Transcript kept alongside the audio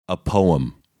A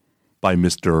poem by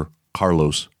Mr.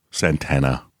 Carlos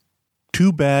Santana.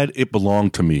 Too bad it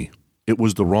belonged to me. It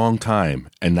was the wrong time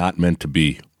and not meant to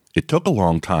be. It took a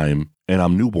long time and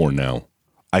I'm newborn now.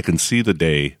 I can see the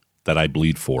day that I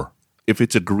bleed for. If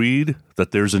it's agreed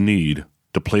that there's a need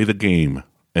to play the game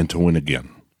and to win again.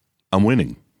 I'm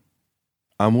winning.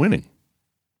 I'm winning.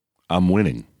 I'm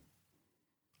winning.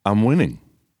 I'm winning.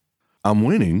 I'm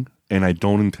winning, and I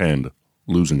don't intend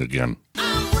losing again.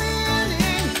 I'm winning.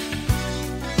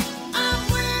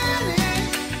 I'm winning.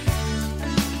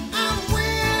 I'm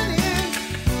winning.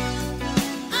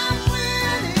 I'm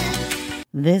winning.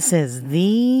 This is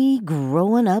the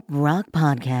Growing Up Rock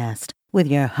Podcast with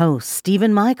your hosts,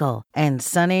 Stephen Michael and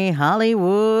Sonny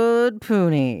Hollywood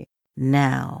Pooney.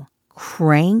 Now,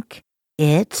 crank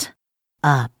it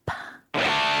up.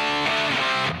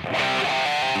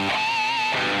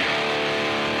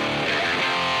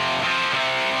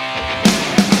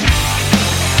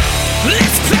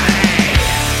 Let's play!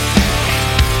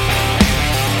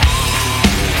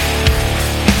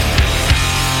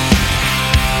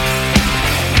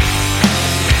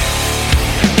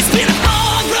 It's been a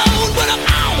hard road, but I'm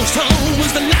almost home.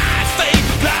 Was the life fade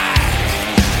by?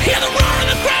 Hear the roar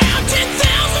of the ground, 10,000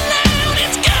 loud.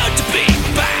 It's good to be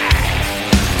back.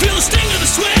 Feel the sting of the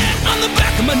sweat on the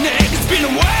back of my neck. It's been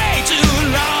way too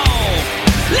long.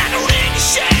 Like a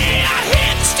ricochet, I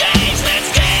hit the stage.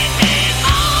 Let's get it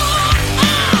on.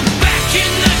 I'm back in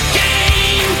the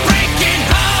game, breaking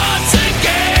hearts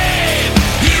again.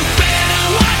 You better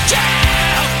watch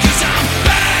out, 'cause I'm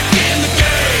back in the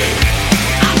game.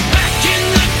 I'm back in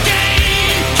the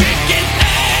game, kicking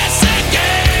ass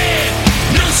again.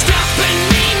 No stopping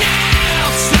me now,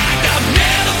 it's like I've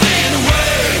never been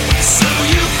away. So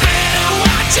you better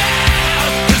watch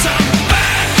out, 'cause I'm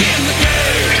back in the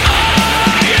game.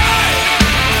 Oh yeah!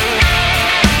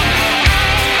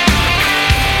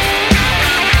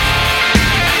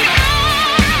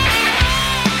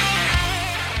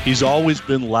 He's always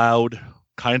been loud,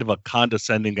 kind of a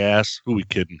condescending ass. Who we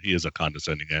kidding? He is a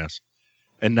condescending ass.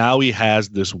 And now he has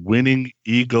this winning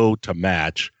ego to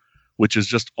match, which is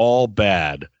just all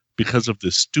bad because of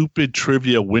this stupid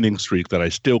trivia winning streak that I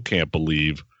still can't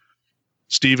believe.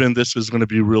 Steven, this is going to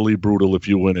be really brutal if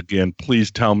you win again. Please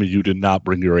tell me you did not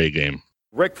bring your A game.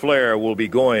 Ric Flair will be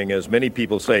going, as many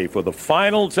people say, for the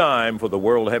final time for the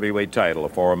World Heavyweight title.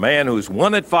 For a man who's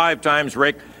won it 5 times,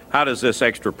 Rick, how does this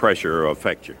extra pressure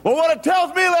affect you? Well, what it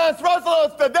tells me, Lance Russell,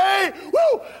 is today,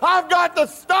 I've got the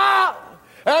style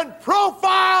and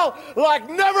profile like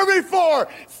never before.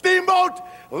 Steamboat,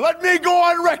 let me go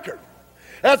on record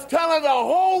as telling the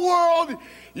whole world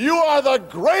you are the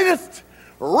greatest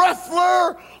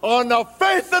wrestler on the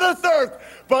face of this earth.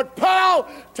 But, pal,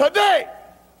 today,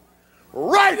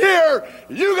 right here,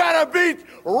 you gotta beat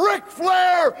Ric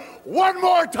Flair one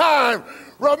more time.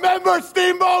 Remember,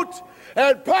 Steamboat?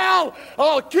 And pal,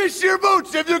 I'll kiss your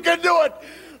boots if you can do it.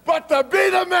 But to be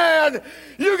the man,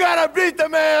 you gotta beat the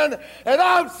man. And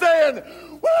I'm saying,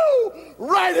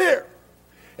 right here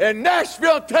in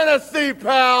Nashville, Tennessee,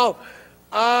 pal,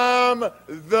 I'm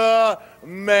the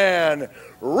man.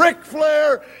 Ric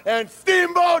Flair and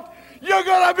Steamboat, you're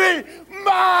gonna be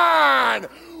mine.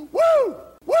 Woo,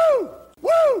 woo,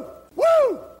 woo,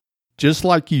 woo. Just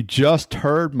like you just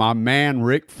heard my man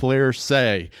Ric Flair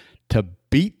say, to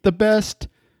beat the best,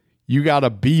 you got to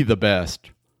be the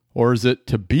best. Or is it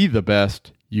to be the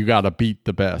best, you got to beat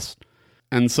the best?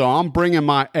 And so I'm bringing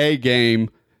my A game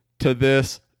to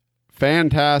this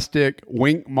fantastic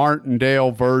Wink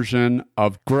Martindale version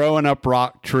of Growing Up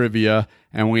Rock Trivia.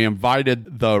 And we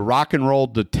invited the rock and roll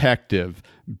detective,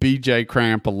 BJ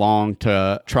Kramp, along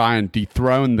to try and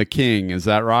dethrone the king. Is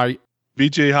that right?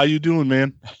 BJ, how you doing,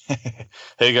 man?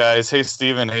 Hey, guys. Hey,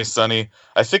 Steven. Hey, Sonny.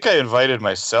 I think I invited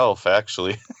myself,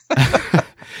 actually.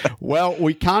 Well,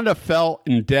 we kind of felt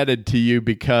indebted to you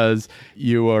because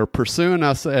you were pursuing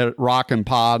us at Rockin'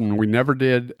 Pod, and we never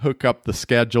did hook up the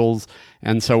schedules.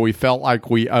 And so we felt like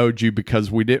we owed you because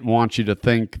we didn't want you to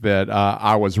think that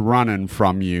I was running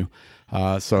from you.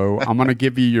 So I'm going to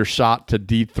give you your shot to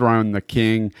dethrone the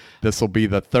king. This will be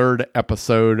the 3rd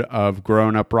episode of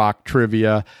Grown Up Rock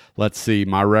Trivia. Let's see.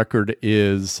 My record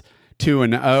is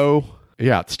 2-0.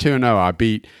 Yeah, it's 2-0. I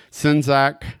beat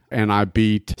Sinzak and I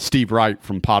beat Steve Wright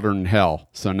from Potter and Hell.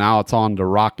 So now it's on to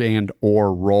Rock and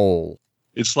or Roll.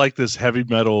 It's like this heavy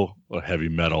metal.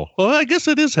 Well, I guess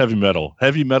it is heavy metal.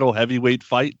 Heavy metal heavyweight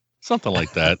fight. Something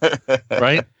like that.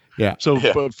 Right? Yeah. So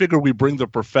figure we bring the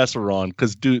professor on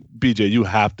because, dude, BJ, you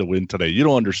have to win today. You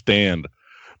don't understand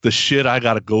the shit I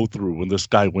got to go through when this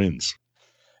guy wins.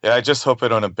 Yeah, I just hope I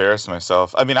don't embarrass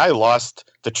myself. I mean, I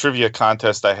lost the trivia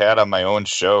contest I had on my own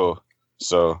show.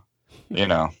 So you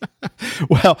know.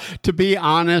 Well, to be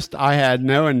honest, I had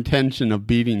no intention of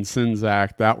beating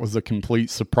Sinzak. That was a complete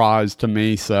surprise to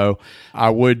me. So I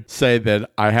would say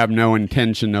that I have no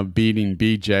intention of beating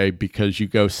BJ because you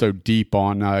go so deep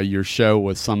on your show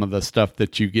with some of the stuff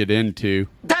that you get into.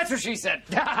 That's what she said.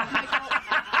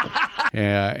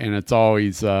 Yeah, and it's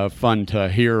always fun to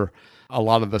hear a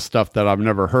lot of the stuff that I've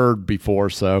never heard before.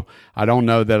 So I don't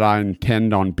know that I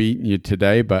intend on beating you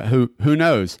today, but who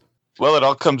knows? Well, it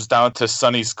all comes down to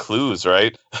Sonny's clues,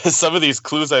 right? Some of these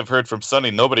clues I've heard from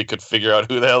Sonny, nobody could figure out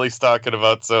who the hell he's talking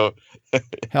about. So,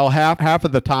 hell, half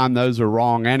of the time those are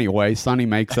wrong anyway. Sonny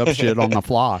makes up shit on the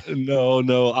fly.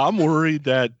 No, I'm worried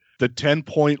that the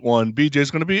 10.1 BJ is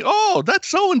going to be, oh, that's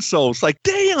so-and-so. It's like,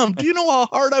 damn, do you know how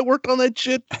hard I worked on that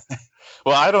shit?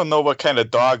 Well, I don't know what kind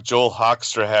of dog Joel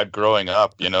Hoekstra had growing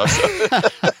up, you know. So.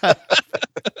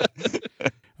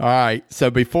 All right.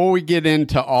 So before we get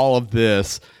into all of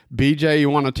this, BJ, you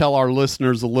want to tell our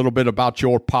listeners a little bit about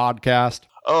your podcast?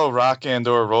 Oh, Rock and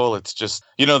or Roll. It's just,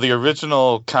 the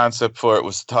original concept for it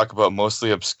was to talk about mostly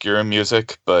obscure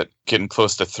music, but getting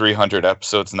close to 300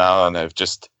 episodes now, and I've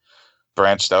just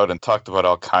branched out and talked about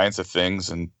all kinds of things.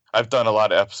 And I've done a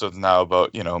lot of episodes now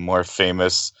about, more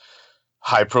famous,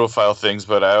 high-profile things,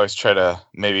 but I always try to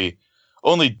maybe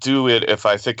only do it if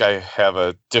I think I have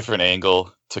a different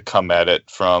angle to come at it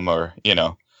from, or,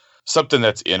 something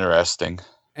that's interesting.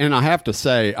 And I have to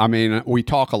say, we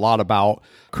talk a lot about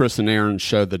Chris and Aaron's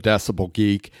show, The Decibel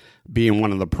Geek, being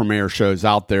one of the premier shows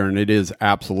out there, and it is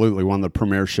absolutely one of the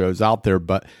premier shows out there.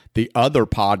 But the other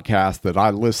podcast that I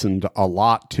listened a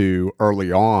lot to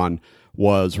early on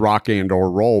was Rock and or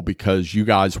Roll, because you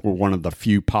guys were one of the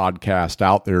few podcasts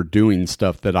out there doing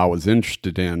stuff that I was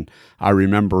interested in. I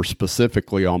remember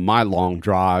specifically on my long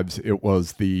drives, it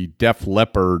was the Def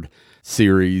Leppard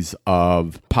series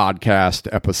of podcast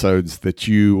episodes that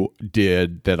you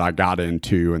did that I got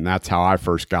into, and that's how I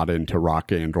first got into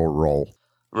Rock and or Roll.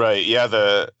 Right,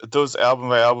 yeah, those album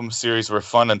by album series were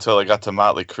fun until I got to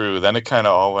Motley Crue. Then it kind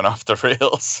of all went off the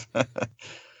rails.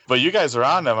 But you guys are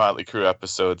on the Motley Crue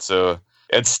episode, so...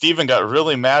 And Steven got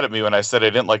really mad at me when I said I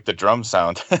didn't like the drum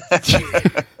sound.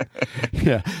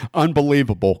 Yeah,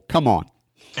 unbelievable. Come on.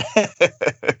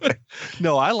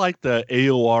 No, I like the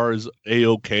AOR's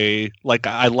A-OK. Like,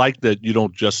 I like that you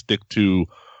don't just stick to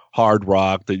hard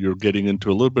rock, that you're getting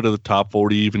into a little bit of the top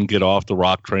 40, even get off the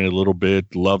rock train a little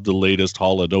bit. Love the latest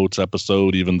Hall of Notes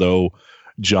episode, even though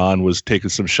John was taking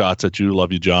some shots at you.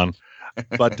 Love you, John.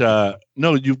 But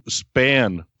no, you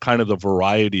span kind of the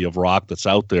variety of rock that's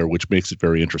out there, which makes it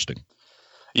very interesting.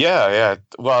 Yeah.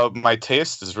 Well, my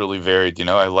taste is really varied.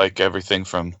 I like everything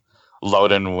from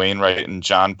Loudon Wainwright and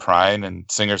John Prine and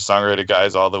singer-songwriter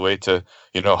guys all the way to,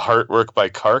 Heartwork by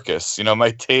Carcass.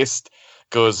 My taste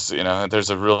goes, there's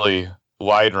a really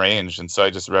wide range. And so I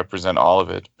just represent all of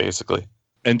it, basically.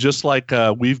 And just like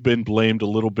we've been blamed a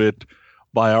little bit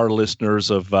by our listeners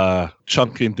of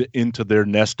chunking into their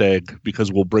nest egg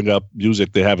because we'll bring up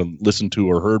music they haven't listened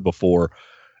to or heard before,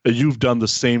 you've done the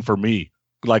same for me.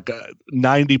 Like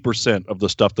 90% of the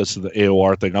stuff that's in the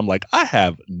AOR thing, I'm like, I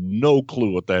have no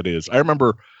clue what that is. I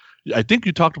remember, I think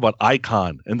you talked about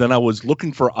Icon, and then I was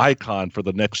looking for Icon for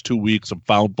the next 2 weeks and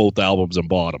found both albums and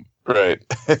bought them. Right.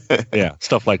 Yeah,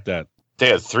 stuff like that. They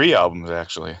had 3 albums,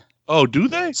 actually. Oh, do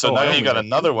they? So now you got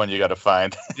another one you got to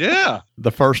find. Yeah.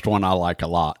 The first one I like a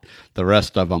lot. The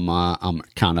rest of them I'm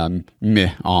kind of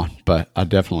meh on, but I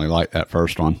definitely like that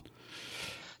first one.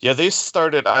 Yeah,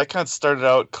 Icon started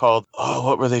out called,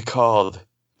 what were they called?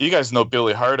 You guys know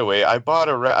Billy Hardaway. I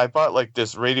bought like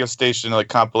this radio station, like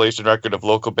compilation record of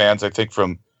local bands, I think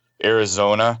from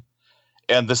Arizona.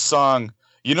 And the song,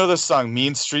 the song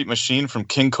Mean Street Machine from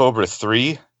King Cobra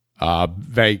 3?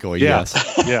 Vaguely, yeah.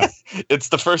 Yes. Yeah. It's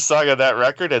the first song of that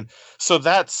record. And so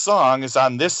that song is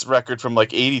on this record from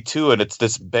like 82, and it's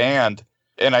this band.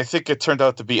 And I think it turned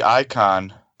out to be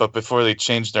Icon, but before they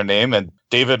changed their name. And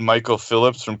David Michael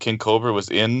Phillips from King Cobra was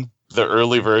in the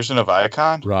early version of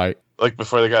Icon. Right. Like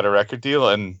before they got a record deal.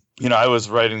 And, I was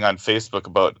writing on Facebook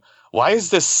about why is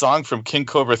this song from King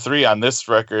Cobra 3 on this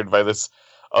record by this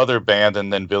other band?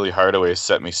 And then Billy Hardaway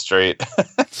set me straight.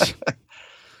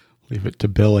 Leave it to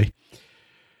Billy.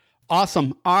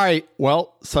 Awesome. All right.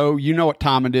 Well, so you know what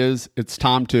time it is. It's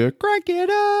time to crank it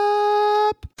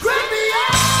up. Crank me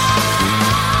up!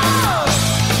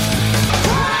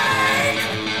 Crank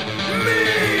me!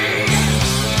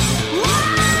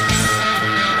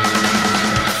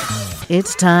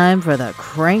 It's time for the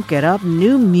Crank It Up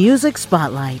New Music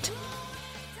Spotlight.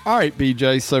 All right,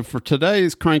 BJ. So for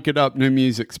today's Crank It Up New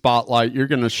Music Spotlight, you're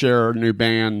going to share a new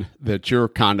band that you're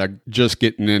kind of just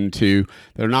getting into.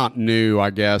 They're not new,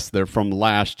 I guess. They're from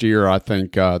last year. I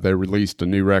think they released a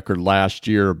new record last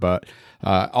year, but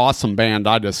awesome band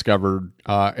I discovered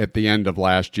at the end of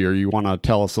last year. You want to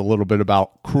tell us a little bit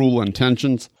about Cruel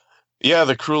Intentions? Yeah,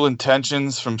 the Cruel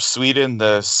Intentions from Sweden.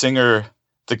 The singer,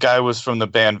 the guy was from the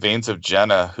band Veins of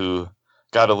Jenna, who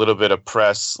got a little bit of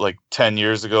press like 10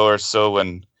 years ago or so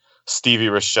when Stevie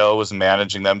Rochelle was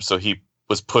managing them, so he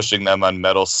was pushing them on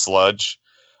Metal Sludge.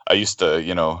 I used to,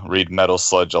 read Metal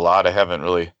Sludge a lot. I haven't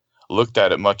really looked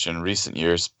at it much in recent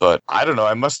years, but I don't know.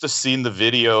 I must have seen the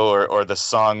video or the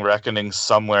song Reckoning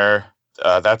somewhere.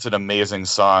 That's an amazing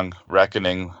song,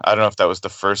 Reckoning. I don't know if that was the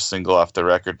first single off the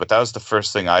record, but that was the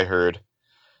first thing I heard.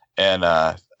 And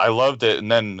I loved it.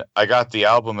 And then I got the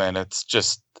album, and it's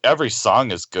just, every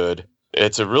song is good.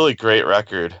 It's a really great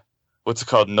record. What's it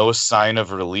called? No Sign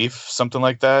of Relief, something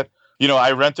like that.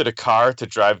 I rented a car to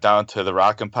drive down to the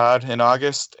Rockin' Pod in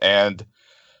August, and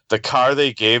the car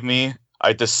they gave me,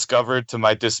 I discovered to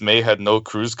my dismay, had no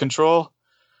cruise control.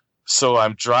 So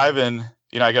I'm driving,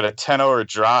 I got a 10-hour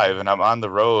drive, and I'm on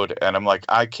the road, and I'm like,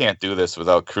 I can't do this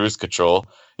without cruise control.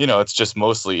 It's just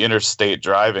mostly interstate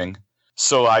driving.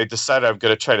 So I decided I'm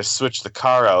going to try to switch the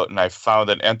car out, and I found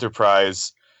an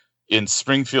Enterprise in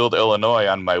Springfield, Illinois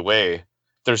on my way.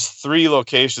 There's 3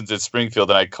 locations in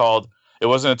Springfield, and I called. It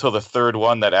wasn't until the third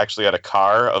one that actually had a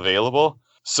car available.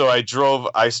 So I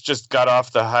just got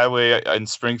off the highway in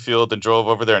Springfield and drove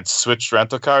over there and switched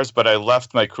rental cars, but I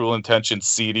left my Cruel Intentions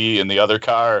CD in the other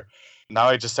car. Now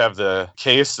I just have the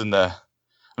case and I'm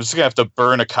just going to have to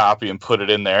burn a copy and put it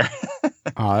in there.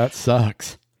 Oh, that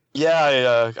sucks.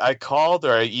 Yeah, I called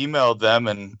or I emailed them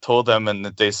and told them, and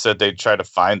they said they'd try to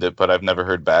find it, but I've never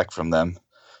heard back from them.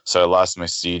 So I lost my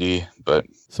CD.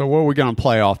 So what are we going to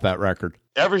play off that record?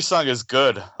 Every song is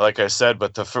good, like I said,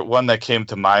 but the one that came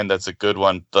to mind that's a good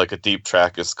one, like a deep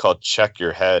track, is called Check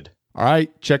Your Head. All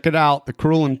right, check it out. The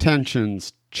Cruel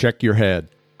Intentions, Check Your Head.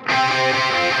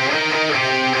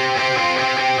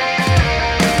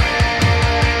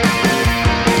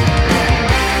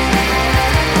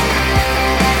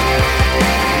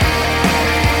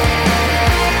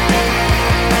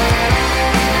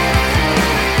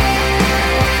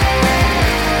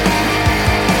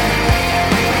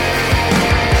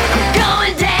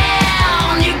 Going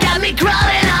down, you got me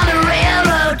crawling on the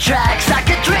railroad tracks like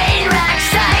a train wreck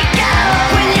psycho.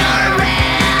 When you're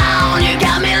around, you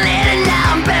got me laying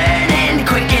down, burning.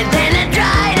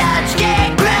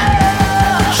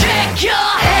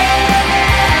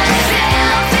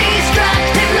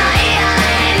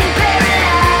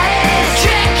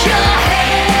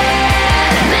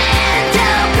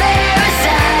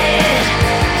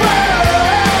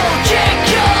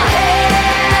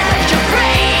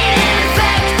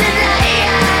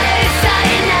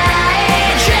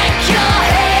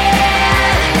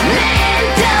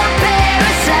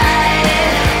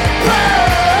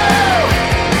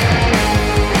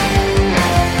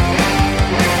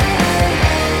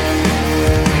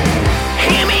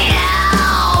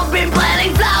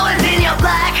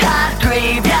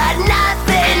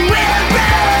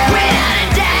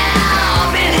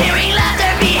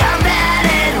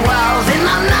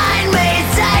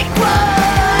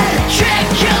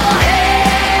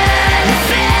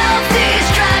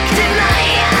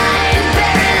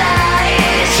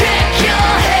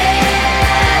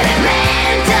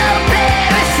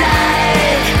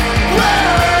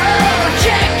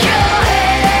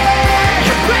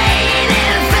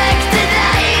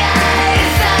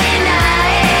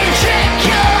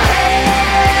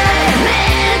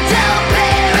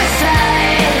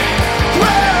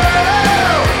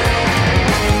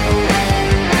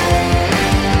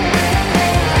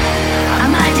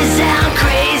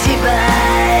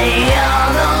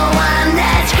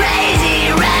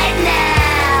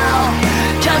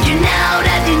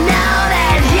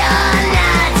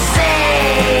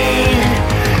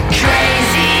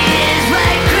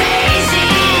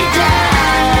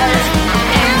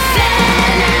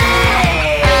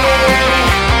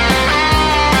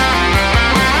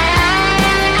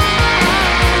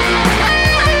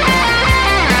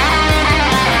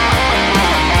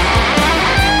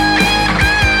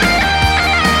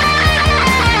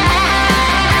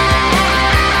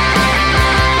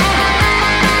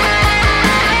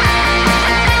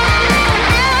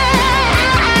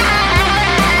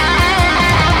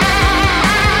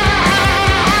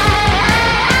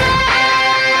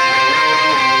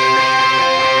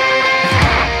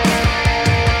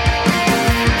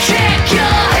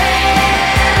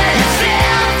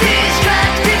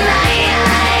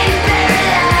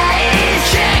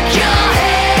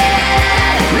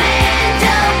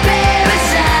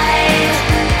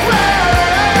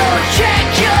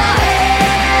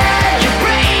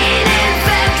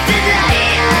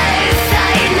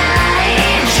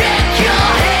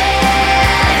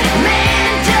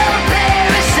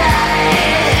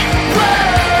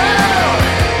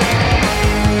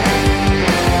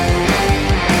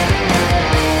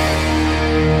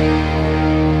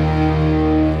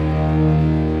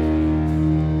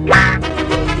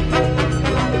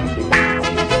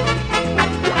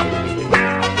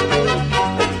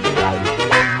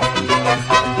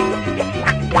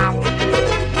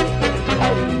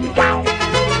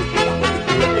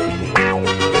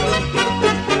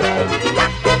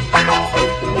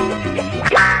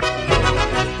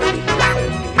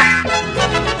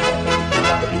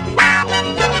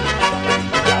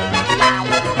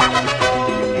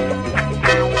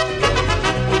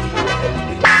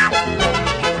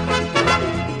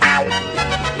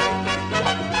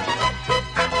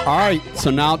 right, so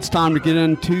now it's time to get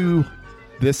into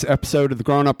this episode of the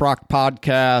Grown Up Rock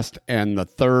Podcast and the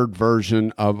third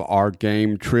version of our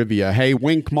game trivia. Hey,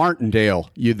 Wink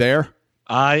Martindale, you there?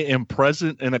 I am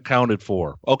present and accounted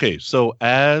for. Okay, so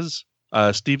as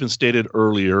Stephen stated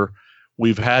earlier,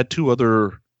 we've had two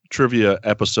other trivia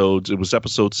episodes. It was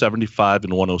episode 75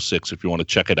 and 106 if you want to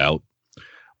check it out.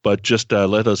 But just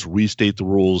let us restate the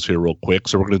rules here real quick.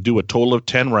 So we're going to do a total of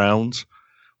 10 rounds.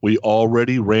 We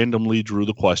already randomly drew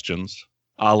the questions.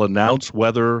 I'll announce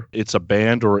whether it's a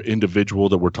band or an individual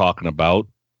that we're talking about.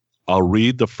 I'll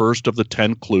read the first of the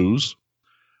 10 clues.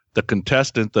 The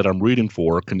contestant that I'm reading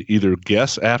for can either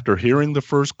guess after hearing the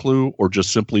first clue or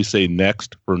just simply say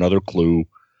next for another clue.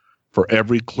 For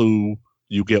every clue,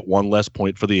 you get one less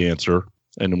point for the answer.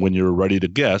 And when you're ready to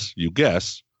guess, you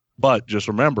guess. But just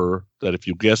remember that if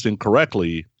you guess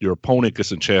incorrectly, your opponent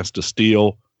gets a chance to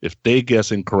steal. If they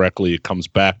guess incorrectly, it comes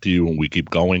back to you and we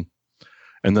keep going.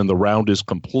 And then the round is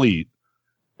complete,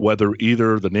 whether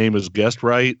either the name is guessed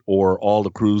right or all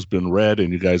the clues been read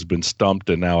and you guys have been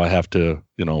stumped and now I have to,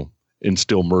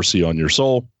 instill mercy on your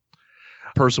soul.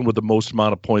 Person with the most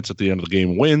amount of points at the end of the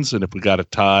game wins. And if we got a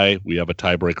tie, we have a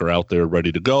tiebreaker out there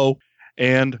ready to go.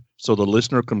 And so the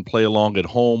listener can play along at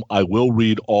home. I will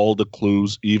read all the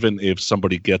clues, even if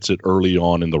somebody gets it early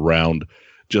on in the round,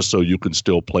 just so you can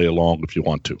still play along if you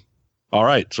want to. All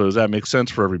right. So does that make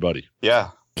sense for everybody? Yeah.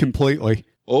 Completely.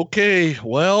 Okay,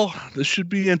 well, this should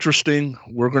be interesting.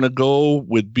 We're going to go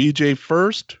with BJ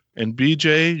first. And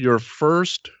BJ, your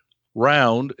first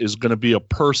round is going to be a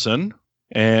person.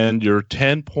 And your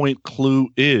 10-point clue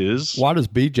is... Why does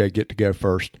BJ get to go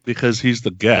first? Because he's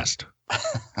the guest.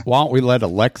 Why don't we let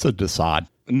Alexa decide?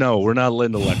 No, we're not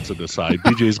letting Alexa decide.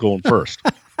 BJ's going first.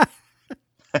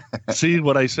 See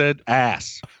what I said?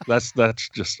 Ass. That's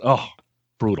just,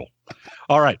 brutal.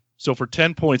 All right. So for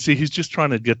 10 points, see, he's just trying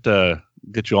to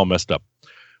get you all messed up.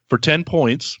 For 10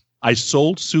 points, I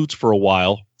sold suits for a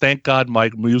while. Thank God my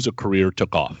music career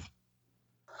took off.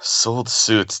 Sold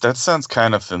suits. That sounds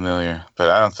kind of familiar,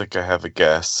 but I don't think I have a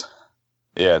guess.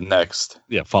 Yeah, next.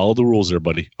 Yeah, follow the rules there,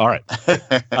 buddy. All right.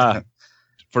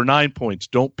 For 9 points,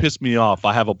 don't piss me off.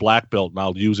 I have a black belt, and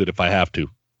I'll use it if I have to.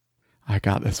 I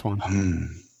got this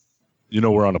one. You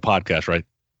know we're on a podcast, right?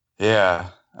 Yeah,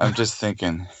 I'm just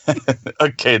thinking.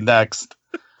 Okay, next.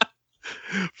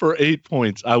 For 8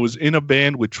 points, I was in a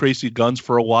band with Tracy Guns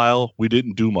for a while. We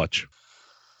didn't do much.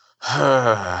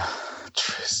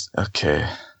 Okay.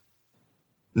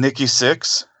 Nikki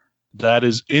Sixx? That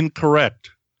is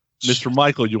incorrect. Mr.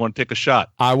 Michael, you want to take a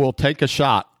shot? I will take a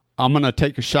shot. I'm going to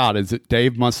take a shot. Is it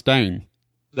Dave Mustaine?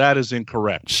 That is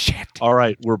incorrect. Shit. All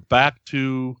right, we're back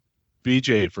to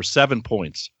BJ for 7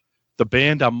 points. The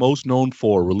band I'm most known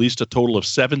for released a total of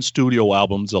 7 studio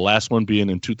albums, the last one being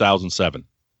in 2007.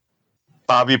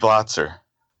 Bobby Blotzer.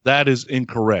 That is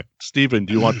incorrect. Steven,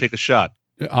 do you want to take a shot?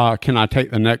 Can I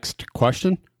take the next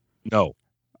question? No.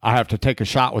 I have to take a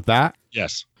shot with that?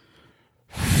 Yes.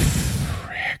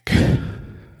 Frick.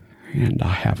 And I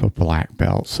have a black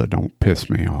belt, so don't piss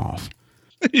me off.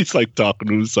 He's like talking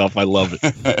to himself. I love it.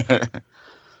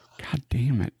 God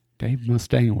damn it. Dave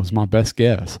Mustaine was my best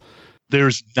guess.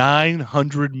 There's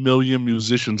 900 million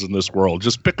musicians in this world.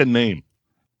 Just pick a name.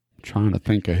 I'm trying to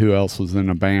think of who else was in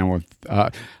a band with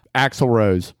Axl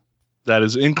Rose. That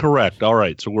is incorrect. All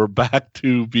right, so we're back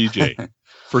to BJ.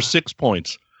 For 6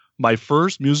 points, my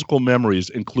first musical memories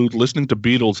include listening to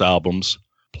Beatles albums,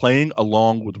 playing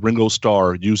along with Ringo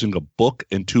Starr using a book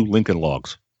and 2 Lincoln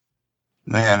Logs.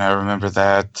 Man, I remember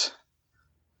that.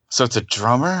 So it's a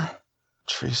drummer?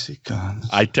 Tracy Guns.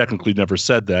 I technically never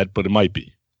said that, but it might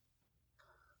be.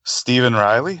 Stephen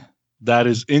Riley? That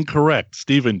is incorrect.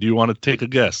 Steven, do you want to take a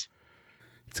guess?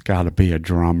 It's got to be a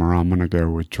drummer. I'm going to go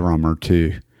with drummer,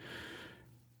 too.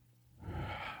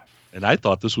 And I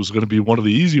thought this was going to be one of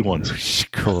the easy ones.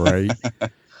 Great.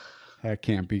 That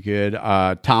can't be good.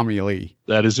 Tommy Lee.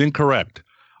 That is incorrect.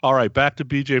 All right, back to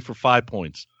BJ for 5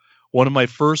 points. One of my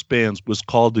first bands was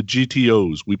called the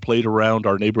GTOs. We played around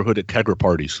our neighborhood at kegger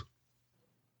parties.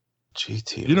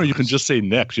 GTOs. You know, you can just say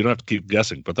next. You don't have to keep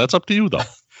guessing, but that's up to you, though.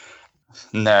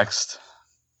 Next.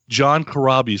 John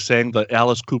Corabi sang the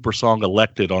Alice Cooper song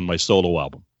Elected on my solo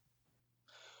album.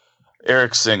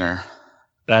 Eric Singer.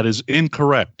 That is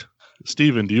incorrect.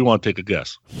 Steven, do you want to take a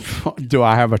guess? Do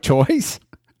I have a choice?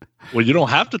 Well, you don't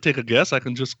have to take a guess. I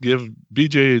can just give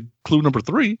BJ clue number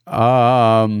 3.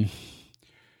 God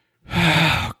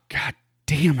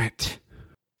damn it.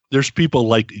 There's people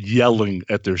like yelling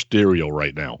at their stereo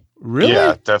right now. Really?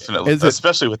 Yeah, definitely.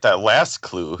 Especially with that last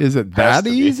clue. Is it that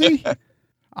easy?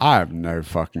 I have no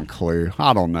fucking clue.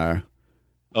 I don't know.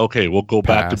 Okay, we'll go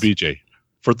back to BJ.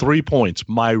 For 3 points,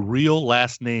 my real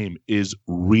last name is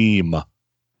Ream.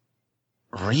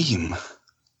 Ream.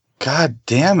 God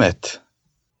damn it.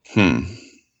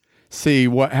 See,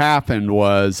 what happened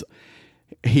was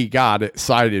he got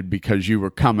excited because you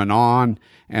were coming on,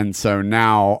 and so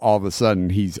now all of a sudden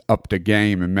he's upped the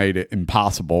game and made it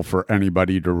impossible for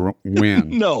anybody to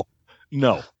win. No.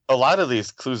 A lot of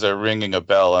these clues are ringing a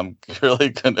bell. I'm really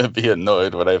going to be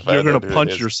annoyed when I find out You're going to who it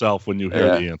punch is. yourself when you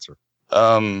hear the answer.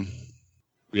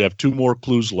 We have 2 more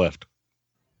clues left.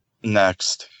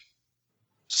 Next.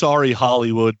 Sorry,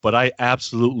 Hollywood, but I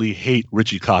absolutely hate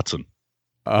Richie Kotzen.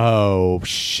 Oh,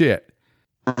 shit.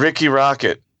 Ricky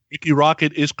Rocket. Ricky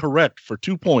Rocket is correct for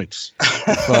 2 points.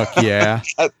 Fuck yeah.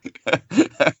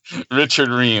 Richard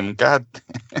Ream. God.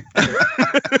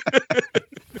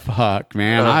 Fuck,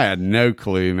 man. I had no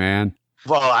clue, man.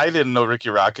 Well, I didn't know Ricky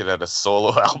Rocket had a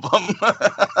solo album.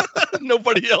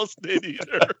 Nobody else did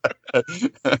either.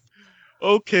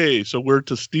 Okay, so we're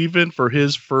to Steven for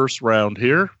his first round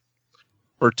here.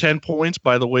 For 10 points,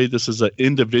 by the way, this is an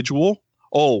individual.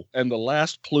 Oh, and the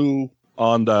last clue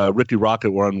on the Ricky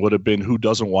Rocket one would have been who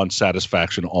doesn't want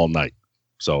satisfaction all night.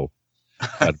 So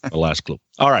that's the last clue.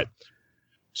 All right.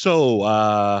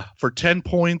 So for 10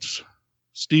 points,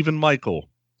 Stephen Michael,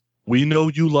 we know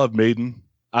you love Maiden.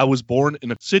 I was born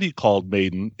in a city called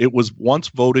Maiden. It was once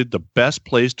voted the best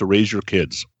place to raise your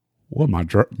kids. What am I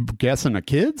guessing? A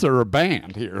kids or a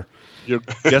band here? You're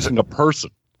guessing a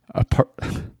person.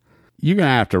 You're going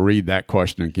to have to read that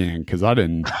question again because I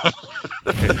didn't.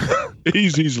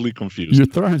 He's easily confused. You're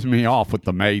throwing me off with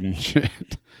the Maiden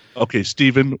shit. Okay,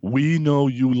 Stephen, we know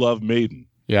you love Maiden.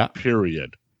 Yeah.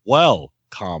 Period. Well,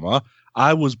 comma,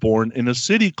 I was born in a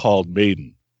city called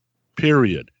Maiden.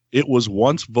 Period. It was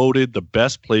once voted the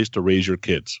best place to raise your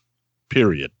kids.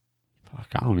 Period. Fuck,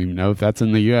 I don't even know if that's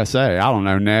in the USA. I don't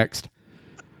know. Next.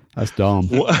 That's dumb.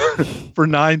 For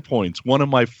 9 points, one of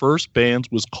my first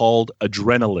bands was called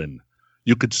Adrenaline.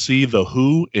 You could see the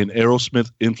Who and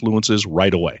Aerosmith influences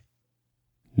right away.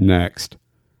 Next.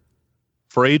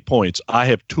 For 8 points, I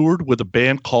have toured with a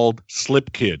band called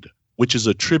Slip Kid, which is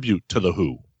a tribute to the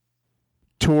Who.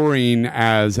 Touring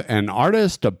as an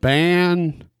artist, a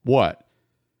band, what?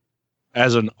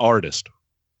 As an artist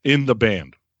in the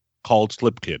band called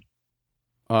Slip Kid.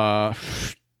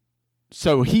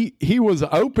 So he was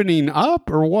opening up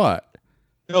or what?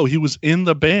 No, he was in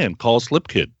the band called Slip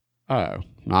Kid. Oh,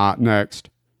 not next.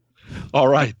 All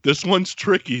right, this one's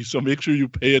tricky, so make sure you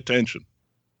pay attention.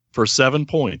 For 7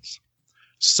 points,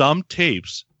 some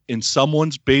tapes in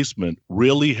someone's basement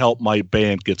really helped my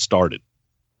band get started.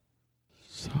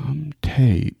 Some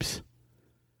tapes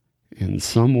in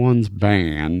someone's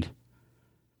band.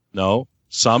 No,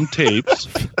 some tapes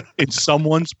in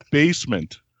someone's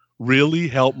basement really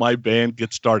helped my band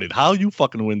get started. How you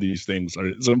fucking win these things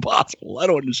is impossible. I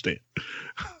don't understand.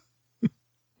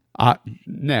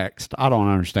 Next. I don't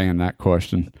understand that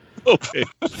question. Okay.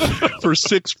 For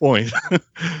 6 points,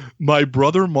 my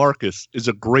brother Marcus is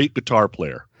a great guitar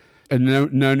player. And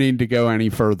no need to go any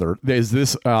further. Is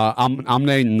this, I'm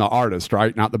naming the artist,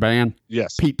 right? Not the band?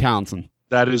 Yes. Pete Townsend.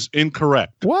 That is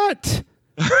incorrect. What?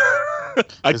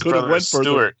 I could have went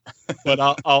further, but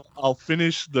I'll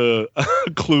finish the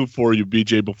clue for you,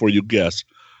 BJ, before you guess.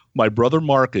 My brother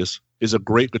Marcus is a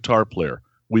great guitar player.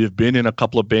 We have been in a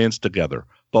couple of bands together,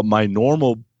 but my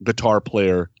normal guitar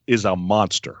player is a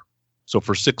monster. So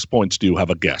for 6 points, do you have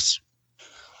a guess?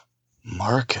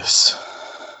 Marcus.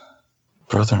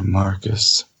 Brother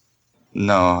Marcus.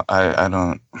 No, I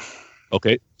don't.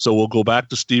 Okay, so we'll go back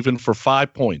to Stephen for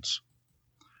 5 points.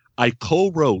 I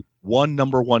co-wrote one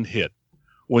number 1 hit.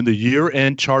 When the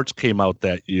year-end charts came out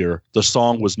that year, the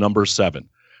song was number 7.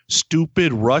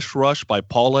 Stupid Rush Rush by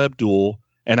Paula Abdul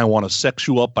and I Want to Sex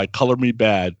You Up by Color Me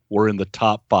Bad were in the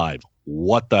top 5.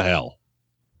 What the hell?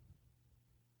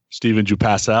 Steven, did you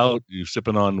pass out? You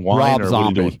sipping on wine? Rob or Zombie. What are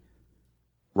you doing?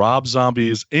 Rob Zombie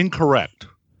is incorrect.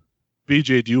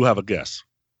 BJ, do you have a guess?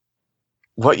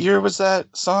 What year was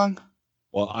that song?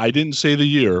 Well, I didn't say the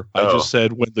year. I just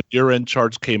said when the year-end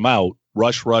charts came out,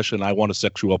 Rush Rush and I Want to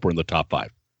Sex You Up were in the top 5.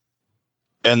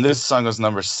 And this song was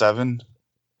number 7?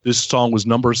 This song was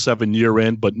number 7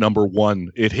 year-end, but number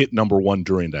 1. It hit number 1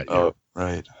 during that year. Oh,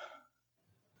 right.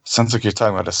 Sounds like you're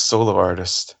talking about a solo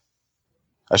artist.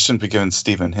 I shouldn't be giving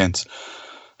Steven hints.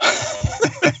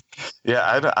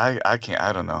 Yeah, I can't.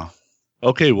 I don't know.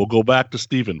 Okay, we'll go back to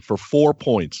Steven for 4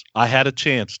 points. I had a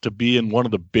chance to be in one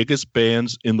of the biggest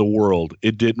bands in the world.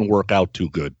 It didn't work out too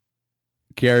good.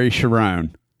 Gary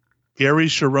Sharon. Gary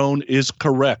Sharon is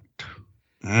correct.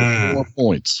 For 4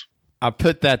 points. I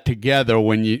put that together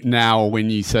when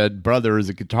you said brother is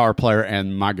a guitar player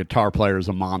and my guitar player is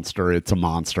a monster. It's a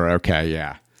monster. Okay,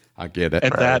 yeah, I get it.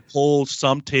 And that whole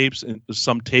some tapes in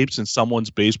someone's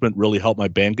basement really helped my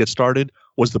band get started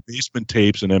was the basement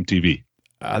tapes and MTV.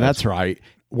 That's right.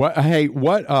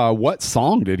 What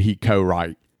song did he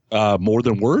co-write? More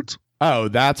Than Words. Oh,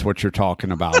 that's what you're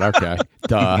talking about. Okay,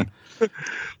 duh.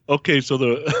 Okay, so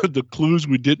the clues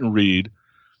we didn't read.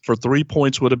 For 3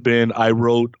 points would have been, I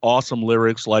wrote awesome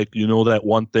lyrics like, that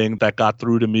one thing that got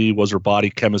through to me was her body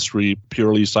chemistry,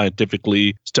 purely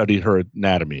scientifically studied her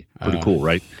anatomy. Pretty cool,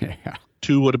 right? Yeah.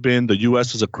 2 would have been, the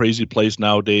U.S. is a crazy place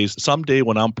nowadays. Someday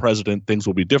when I'm president, things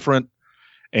will be different.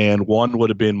 And 1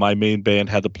 would have been, my main band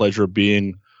had the pleasure of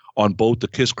being on both the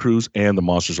Kiss cruise and the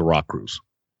Monsters of Rock cruise.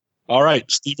 All right,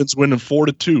 Steven's winning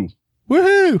 4-2.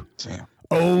 Woohoo! Damn.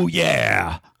 Oh,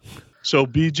 yeah. So,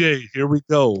 BJ, here we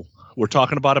go. We're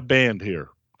talking about a band here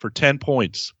for 10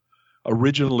 points.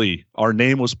 Originally, our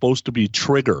name was supposed to be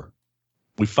Trigger.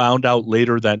 We found out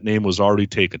later that name was already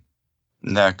taken.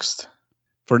 Next.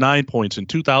 For 9 points, in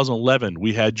 2011,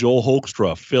 we had Joel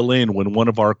Hoekstra fill in when one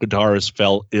of our guitarists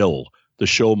fell ill. The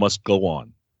show must go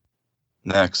on.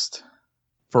 Next.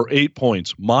 For 8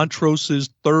 points, Montrose's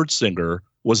third singer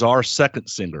was our second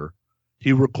singer.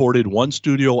 He recorded 1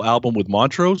 studio album with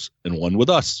Montrose and 1 with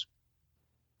us.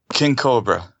 King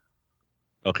Cobra.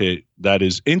 Okay, that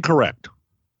is incorrect.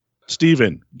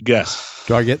 Steven, guess.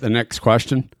 Do I get the next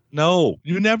question? No,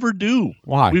 you never do.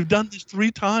 Why? We've done this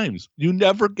 3 times. You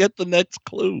never get the next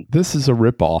clue. This is a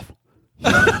ripoff.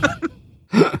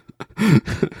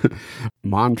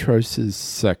 Montrose's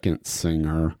second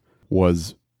singer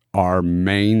was our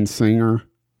main singer.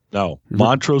 No,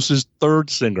 Montrose's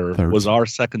third singer was our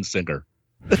second singer.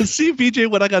 See, BJ,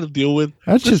 what I got to deal with?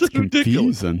 That's This just is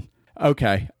ridiculous. confusing.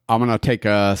 Okay, I'm going to take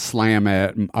a slam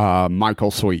at Michael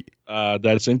Sweet.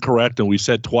 That's incorrect, and we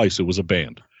said twice it was a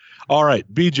band. All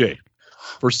right, BJ,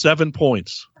 for 7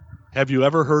 points, have you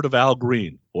ever heard of Al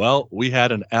Green? Well, we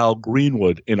had an Al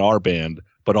Greenwood in our band,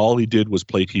 but all he did was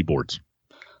play keyboards.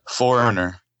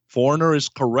 Foreigner. Foreigner is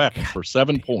correct for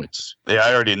 7 points. Yeah,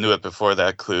 I already knew it before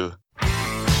that clue.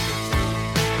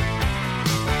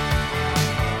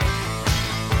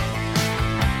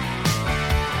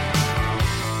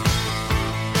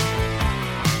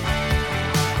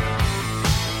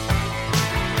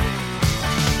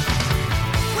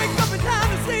 Wake up in time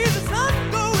to see the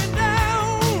sun going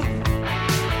down.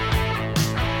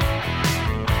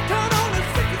 Turn on the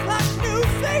 6 o'clock news,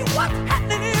 say what's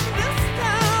happening in this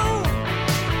town.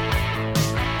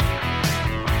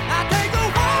 I take a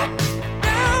walk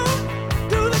down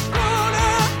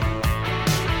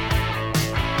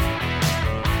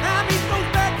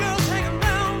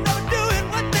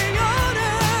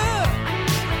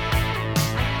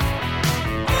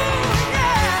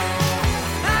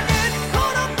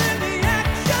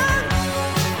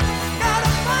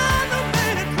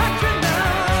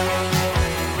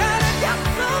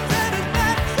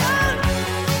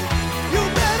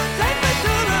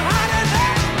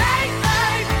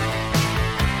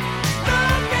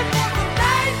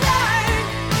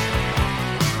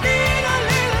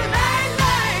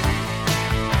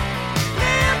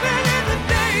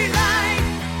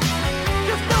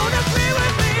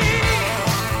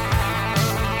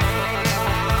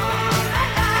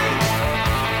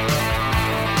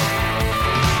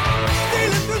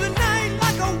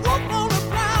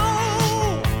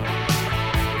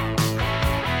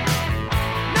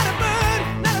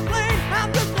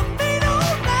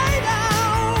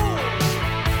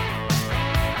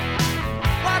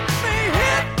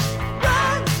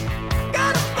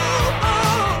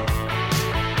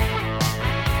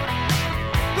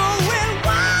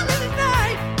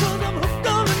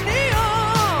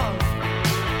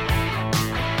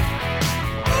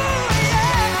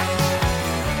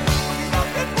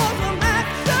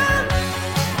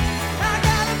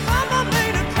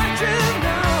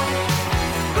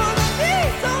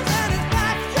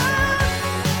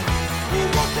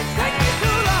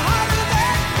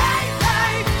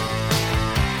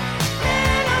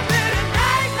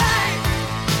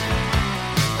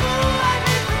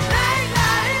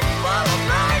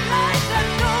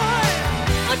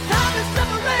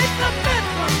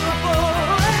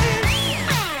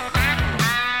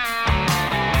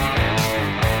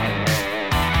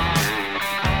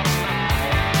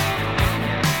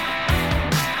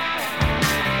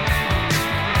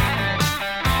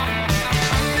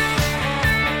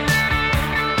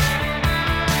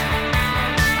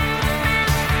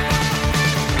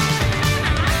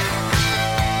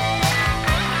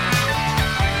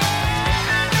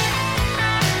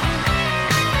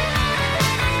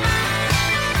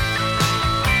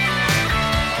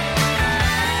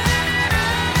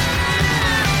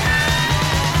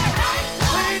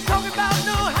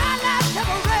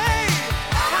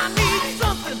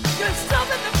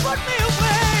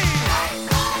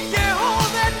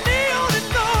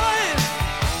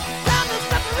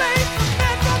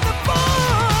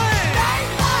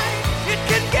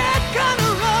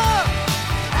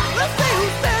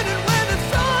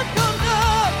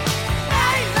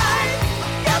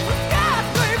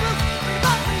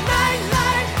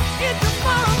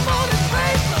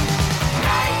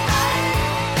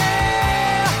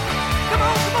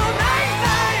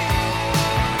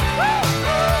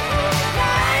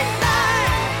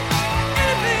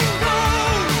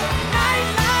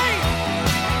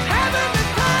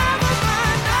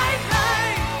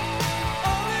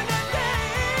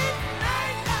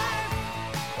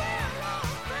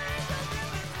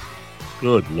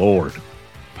Good Lord.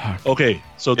 Okay,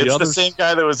 so It's other the same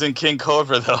guy that was in King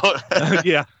Cobra, though.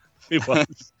 yeah, it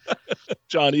was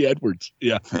Johnny Edwards.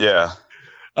 Yeah, Yeah.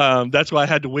 that's why I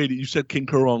had to wait. You said King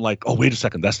Cobra. I'm like, oh, wait a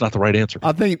second, that's not the right answer.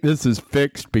 I think this is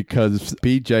fixed because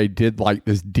BJ did like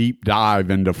this deep dive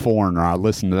into Foreigner. I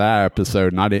listened to that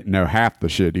episode and I didn't know half the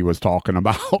shit he was talking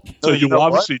about. So you know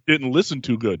obviously didn't listen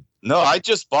too good. No, I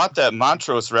just bought that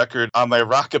Montrose record on my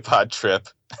Rocket Pod trip.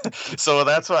 So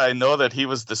that's why I know that he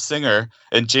was the singer,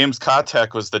 and James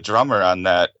Kotek was the drummer on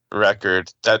that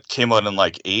record that came out in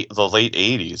like the late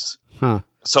 80s. Huh.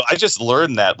 So I just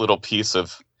learned that little piece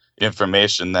of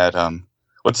information that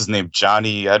what's his name,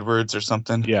 Johnny Edwards or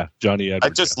something. Yeah, Johnny Edwards. I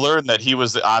just learned that he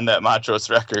was on that Montrose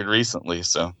record recently.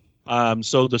 So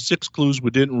so the 6 clues we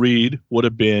didn't read would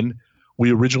have been: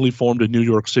 we originally formed in New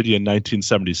York City in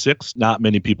 1976. Not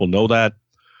many people know that.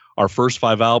 Our first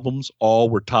 5 albums all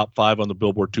were top 5 on the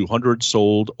Billboard 200,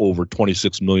 sold over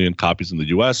 26 million copies in the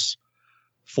U.S.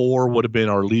 4 would have been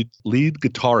our lead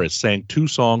guitarist sang 2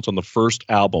 songs on the first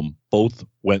album. Both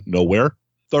went nowhere.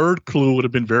 Third clue would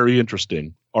have been very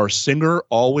interesting. Our singer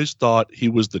always thought he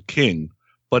was the king,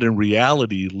 but in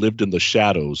reality lived in the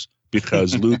shadows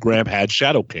because Lou Gramm had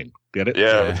Shadow King. Get it?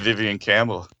 yeah, with Vivian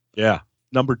Campbell. Yeah.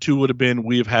 Number 2 would have been: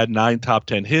 we have had 9 top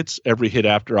 10 hits. Every hit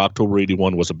after October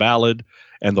 81 was a ballad.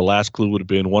 And the last clue would have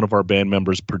been: one of our band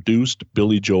members produced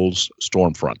Billy Joel's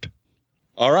Stormfront.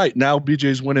 All right, now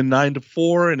BJ's winning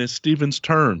 9-4, and it's Steven's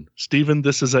turn. Steven,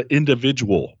 this is an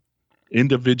individual.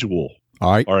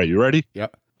 All right. All right, you ready?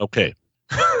 Yep. Okay.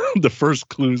 The first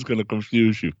clue is going to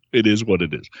confuse you. It is what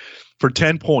it is. For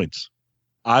 10 points,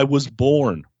 I was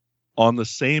born on the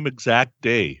same exact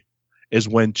day as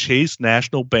when Chase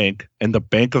National Bank and the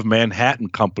Bank of Manhattan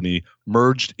Company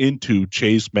merged into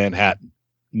Chase Manhattan.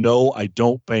 No, I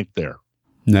don't bank there.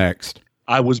 Next.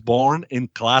 I was born in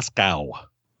Glasgow,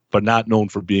 but not known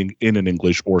for being in an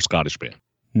English or Scottish band.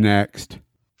 Next.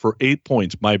 For 8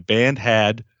 points, my band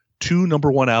had 2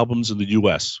 #1 albums in the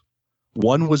U.S.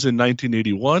 One was in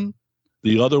 1981.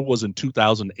 The other was in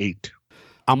 2008.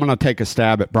 I'm going to take a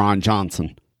stab at Brian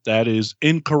Johnson. That is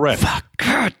incorrect. Fuck.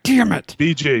 God damn it.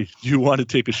 BJ, you want to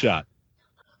take a shot?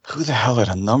 Who the hell had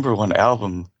a #1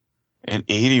 album in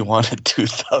 81 and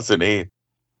 2008?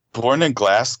 Born in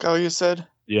Glasgow, you said?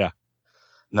 Yeah.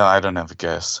 No, I don't have a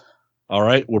guess. All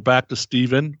right, we're back to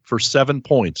Steven for 7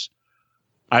 points.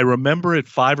 I remember at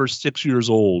 5 or 6 years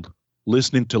old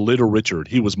listening to Little Richard.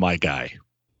 He was my guy.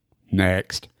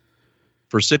 Next.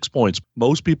 For 6 points,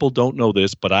 most people don't know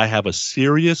this, but I have a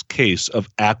serious case of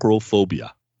acrophobia,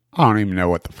 I don't even know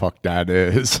what the fuck that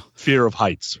is. fear of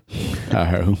heights.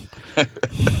 Oh.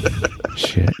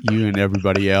 Shit. You and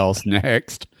everybody else.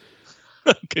 Next.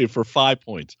 Okay, for 5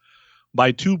 points.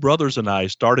 My 2 brothers and I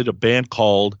started a band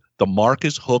called the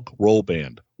Marcus Hook Roll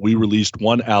Band. We released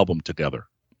 1 album together.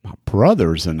 My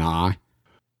brothers and I.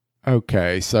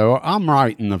 Okay, so I'm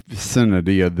right in the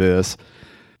vicinity of this.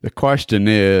 The question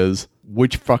is,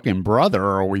 which fucking brother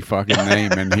are we fucking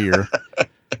naming here?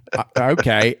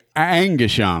 Okay,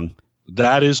 Angus Young.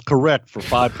 That is correct for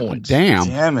 5 points.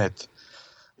 Damn it.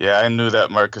 Yeah, I knew that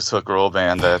Marcus Hook Roll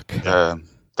Band.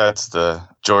 That's the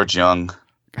George Young.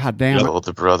 God damn The it.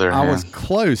 older brother. I yeah. was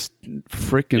close.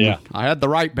 Freaking. Yeah. I had the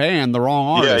right band, the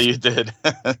wrong Yeah, artist. you did.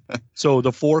 So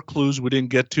the 4 clues we didn't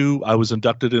get to. I was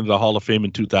inducted into the Hall of Fame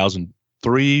in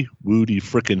 2003. Woody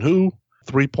frickin' who?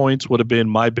 3 points would have been: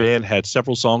 my band had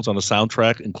several songs on the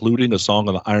soundtrack, including a song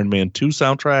on the Iron Man 2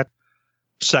 soundtrack.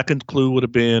 Second clue would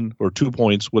have been, or 2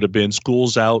 points would have been: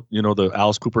 School's Out, the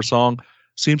Alice Cooper song.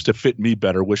 Seems to fit me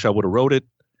better. Wish I would have wrote it.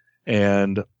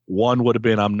 And 1 would have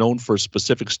been: I'm known for a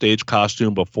specific stage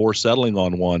costume. Before settling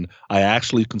on one, I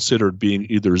actually considered being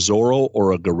either Zorro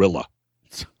or a gorilla.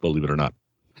 Believe it or not.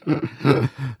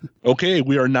 Okay,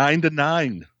 we are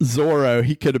 9-9. Zorro,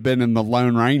 he could have been in the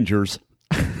Lone Rangers.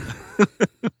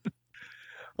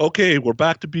 Okay, we're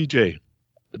back to BJ.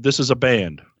 This is a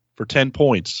band for 10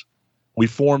 points. We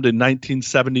formed in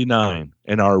 1979,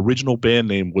 and our original band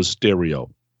name was Stereo.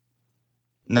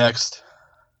 Next.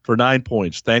 For 9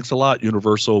 points. Thanks a lot,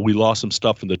 Universal. We lost some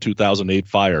stuff in the 2008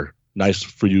 fire. Nice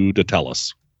for you to tell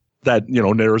us. That,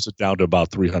 narrows it down to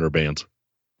about 300 bands.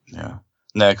 Yeah.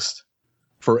 Next.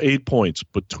 For 8 points,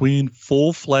 between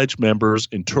full-fledged members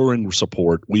and touring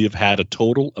support, we have had a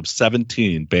total of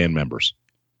 17 band members.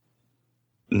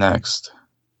 Next.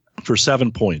 For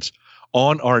 7 points,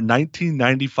 on our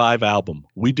 1995 album,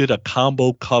 we did a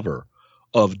combo cover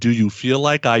of Do You Feel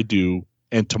Like I Do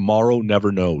and Tomorrow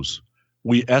Never Knows.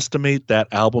 We estimate that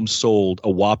album sold a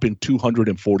whopping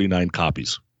 249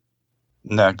 copies.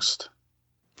 Next.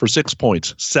 For 6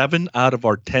 points, 7 out of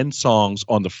our 10 songs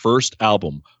on the first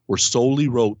album were solely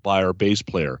wrote by our bass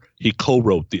player. He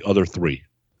co-wrote the other 3.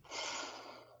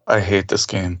 I hate this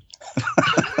game.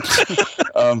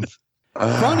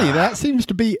 Funny, that seems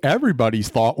to be everybody's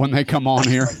thought when they come on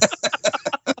here.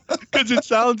 Because it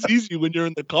sounds easy when you're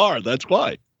in the car. That's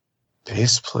why.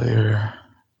 Bass player.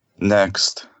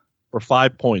 Next. For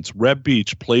 5 points, Reb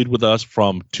Beach played with us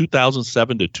from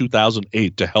 2007 to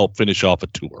 2008 to help finish off a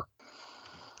tour.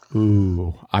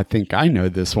 Ooh, I think I know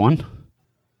this one.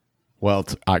 Well,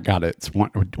 I got it. It's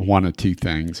one of 2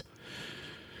 things.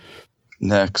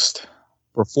 Next.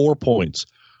 For 4 points,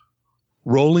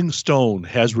 Rolling Stone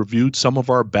has reviewed some of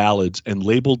our ballads and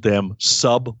labeled them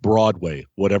sub-Broadway,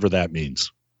 whatever that means.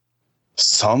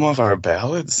 Some of our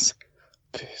ballads?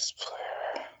 Bass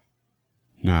player.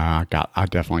 Nah, I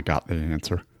definitely got the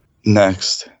answer.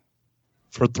 Next.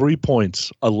 For 3 points,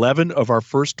 11 of our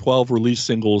first 12 release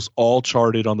singles all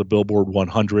charted on the Billboard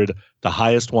 100. The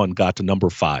highest one got to number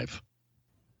 5.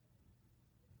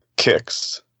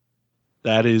 Kicks.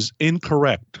 That is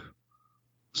incorrect.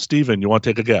 Steven, you want to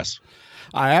take a guess?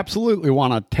 I absolutely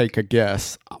want to take a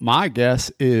guess. My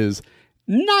guess is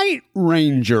Night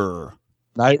Ranger.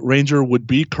 Night Ranger would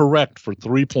be correct for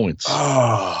 3 points.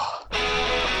 Oh.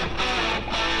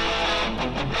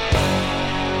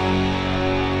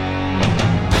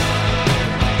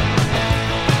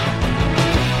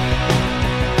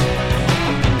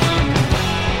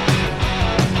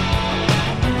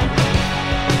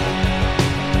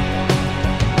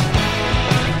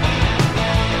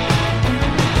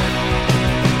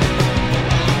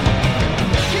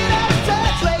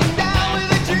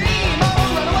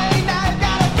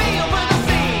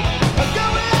 Go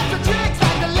after tricks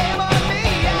like the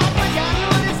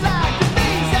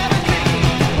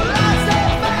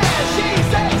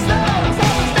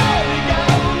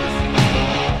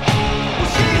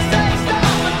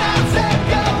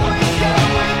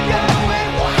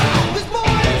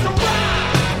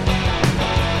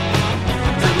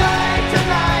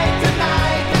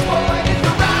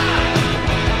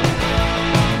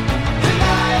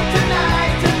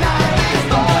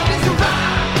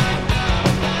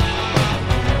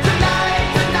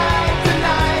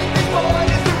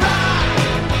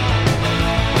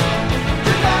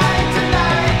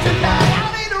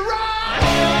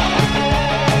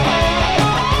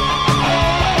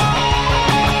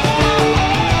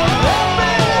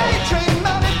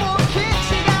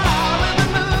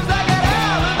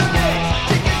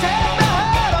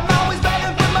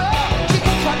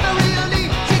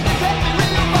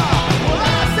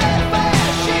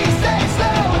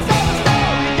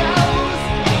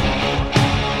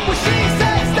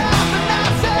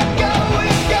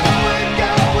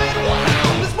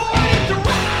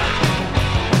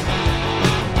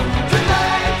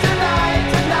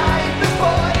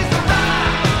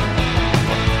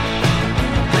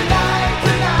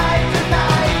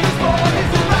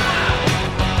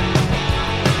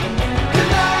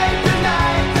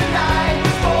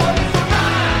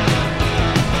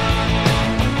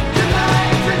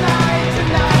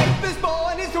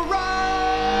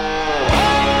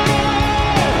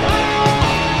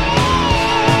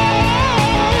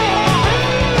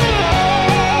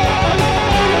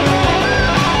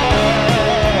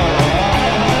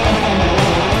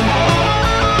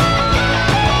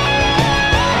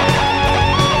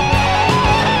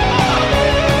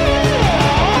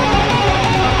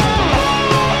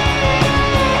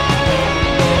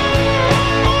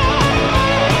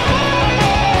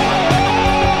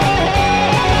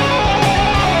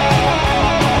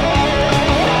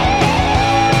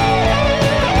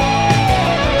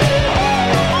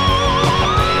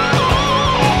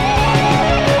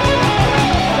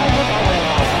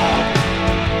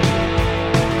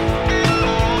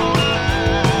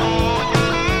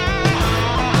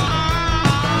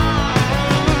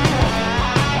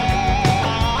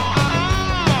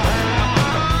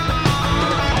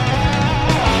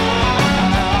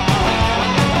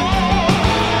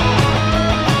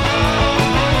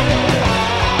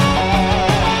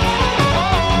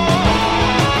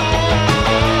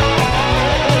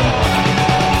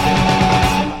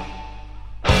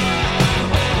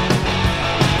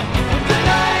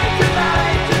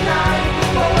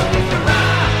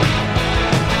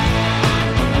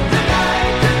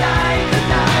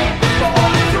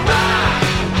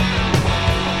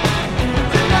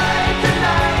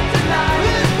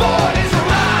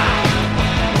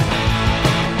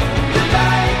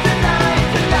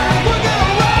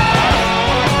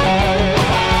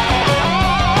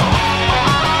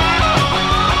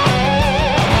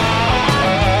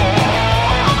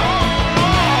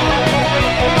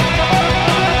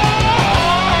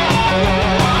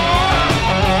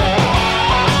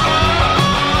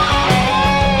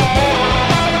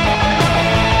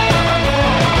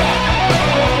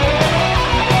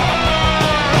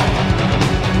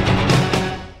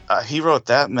he wrote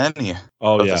that many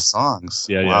of the songs.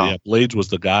 Yeah. Blades was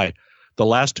the guy. The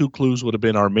last two clues would have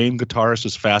been our main guitarist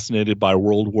is fascinated by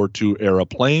World War II era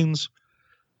planes.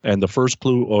 And the first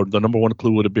clue, or the number one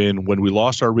clue, would have been when we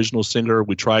lost our original singer,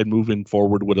 we tried moving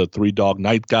forward with a 3 Dog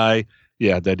Night guy.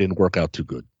 Yeah, that didn't work out too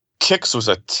good. Kicks was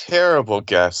a terrible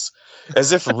guess.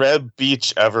 As if Reb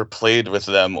Beach ever played with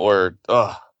them, or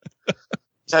that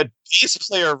bass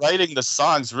player writing the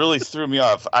songs really threw me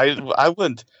off. I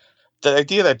wouldn't. The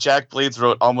idea that Jack Blades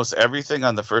wrote almost everything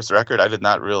on the first record, I did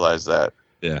not realize that.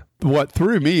 Yeah. What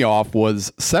threw me off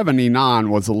was 79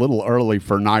 was a little early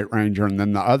for Night Ranger, and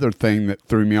then the other thing that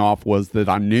threw me off was that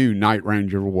I knew Night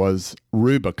Ranger was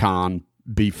Rubicon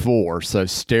before, so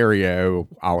stereo,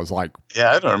 I was like...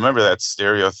 Yeah, I don't remember that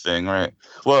stereo thing, right?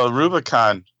 Well,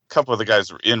 Rubicon, a couple of the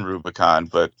guys were in Rubicon,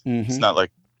 but it's not like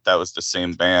that was the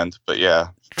same band, but yeah.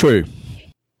 True.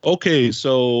 Okay,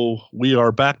 so we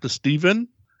are back to Steven,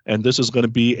 and this is going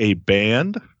to be a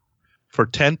band for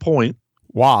 10 points.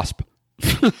 Wasp.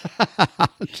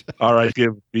 All right,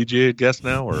 give BJ a guess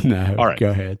now? Or no, all right, go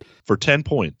ahead. For 10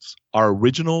 points, our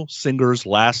original singer's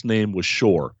last name was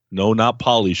Shore. No, not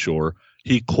Polly Shore.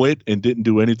 He quit and didn't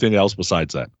do anything else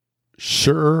besides that.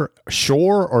 Shore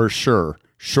or Sure?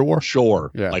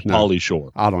 Shore, yeah, like no. Polly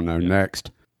Shore. I don't know. Yeah. Next.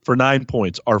 For 9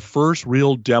 points, our first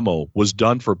real demo was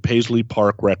done for Paisley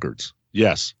Park Records.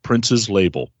 Yes, Prince's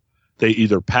label. They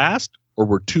either passed or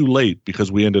were too late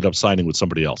because we ended up signing with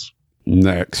somebody else.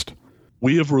 Next.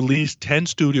 We have released 10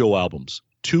 studio albums.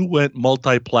 2 went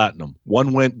multi-platinum.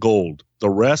 1 went gold.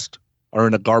 The rest are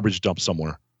in a garbage dump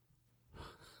somewhere.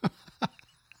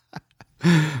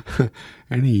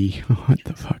 What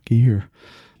the fuck here?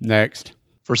 Next.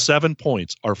 For 7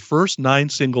 points, our first 9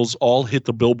 singles all hit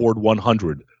the Billboard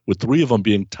 100, with 3 of them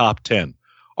being top 10.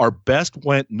 Our best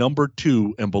went number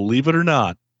 2, and believe it or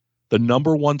not, the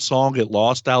number 1 song it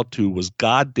lost out to was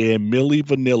goddamn Milli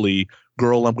Vanilli,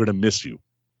 Girl, I'm Gonna Miss You.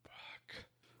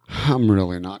 I'm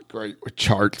really not great with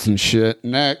charts and shit.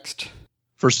 Next.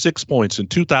 For 6 points, in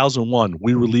 2001,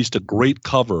 we released a great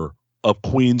cover of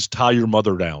Queen's Tie Your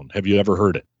Mother Down. Have you ever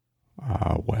heard it?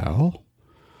 Well,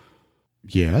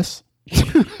 yes.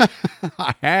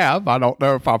 I have. I don't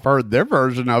know if I've heard their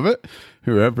version of it,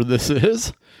 whoever this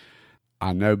is.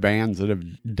 I know bands that have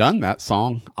done that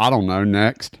song. I don't know.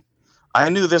 Next. I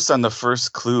knew this on the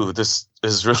first clue. This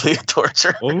is really a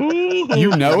torture. Ooh.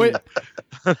 You know it?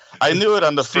 I knew it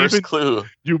on the first clue.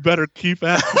 You better keep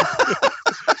asking.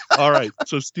 All right.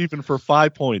 So, Stephen, for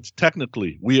 5 points,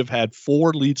 technically, we have had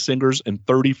 4 lead singers in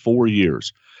 34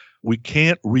 years. We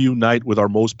can't reunite with our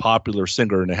most popular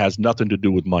singer, and it has nothing to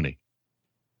do with money.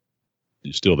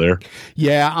 You still there?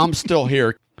 Yeah, I'm still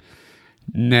here.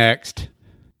 Next.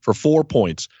 For 4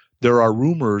 points, there are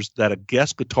rumors that a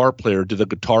guest guitar player did the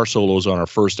guitar solos on our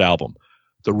first album.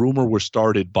 The rumor was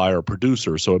started by our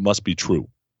producer, so it must be true.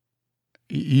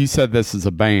 You said this is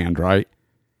a band, right?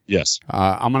 Yes.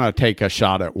 I'm going to take a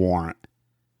shot at Warrant.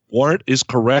 Warrant is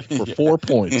correct for 4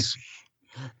 points.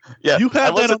 Yeah, you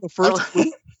had that on the first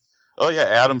clue? Oh, yeah,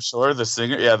 Adam Shore, the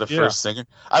singer. Yeah, the first singer.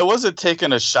 I wasn't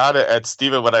taking a shot at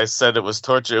Steven when I said it was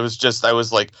torture. It was just, I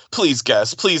was like, please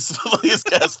guess, please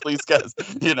guess, please guess.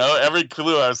 You know, every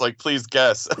clue I was like, please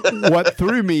guess. What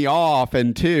threw me off,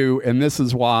 and this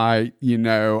is why,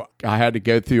 I had to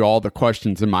go through all the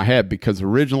questions in my head, because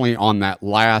originally on that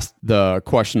the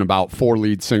question about 4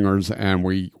 lead singers and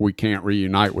we can't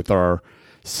reunite with our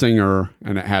singer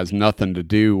and it has nothing to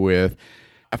do with...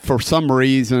 For some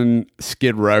reason,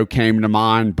 Skid Row came to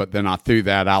mind, but then I threw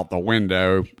that out the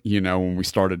window, when we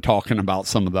started talking about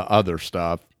some of the other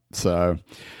stuff. So,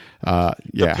 yeah.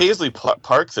 The Paisley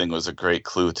Park thing was a great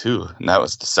clue, too. And that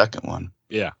was the second one.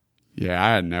 Yeah. Yeah,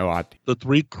 I had no idea. The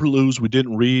 3 clues we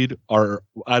didn't read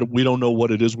we don't know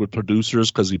what it is with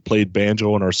producers because he played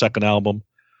banjo on our second album.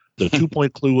 The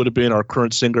 2-point clue would have been our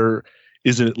current singer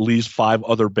is in at least 5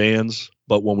 other bands,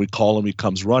 but when we call him, he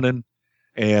comes running.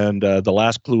 And the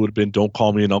last clue would have been, don't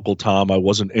call me an Uncle Tom. I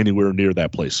wasn't anywhere near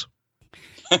that place.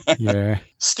 Yeah.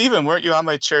 Steven, weren't you on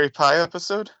my Cherry Pie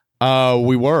episode?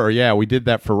 We were. Yeah, we did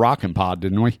that for Rockin' Pod,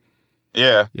 didn't we?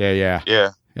 Yeah. Yeah.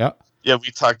 Yeah,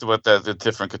 we talked about the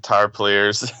different guitar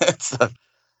players.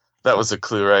 That was a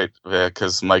clue, right? Yeah,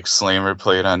 because Mike Slamer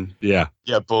played on... Yeah,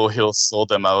 Bo Hill sold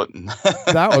them out.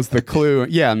 That was the clue.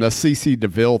 Yeah, and the C.C.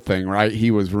 DeVille thing, right?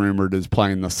 He was rumored as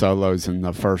playing the solos in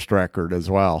the first record as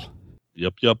well.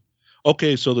 Yep.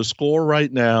 Okay, so the score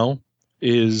right now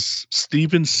is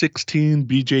Steven 16,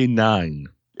 BJ 9.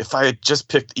 If I had just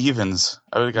picked evens,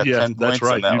 I would have got 10 points. That's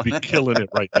right. On that You'd be killing it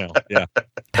right now. Yeah.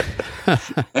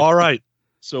 All right.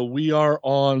 So we are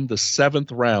on the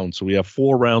 7th round. So we have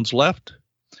 4 rounds left.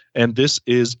 And this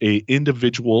is a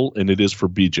individual, and it is for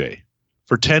BJ.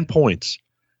 For 10 points,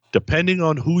 depending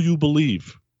on who you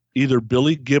believe, either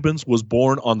Billy Gibbons was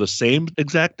born on the same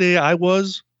exact day I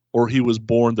was, or he was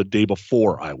born the day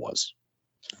before I was.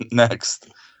 Next.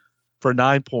 For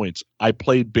 9 points, I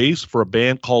played bass for a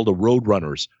band called the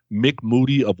Roadrunners. Mick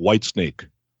Moody of Whitesnake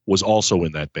was also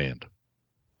in that band.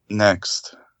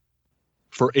 Next.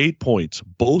 For 8 points,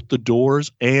 both The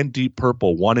Doors and Deep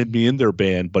Purple wanted me in their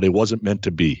band, but it wasn't meant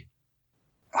to be.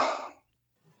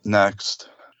 Next.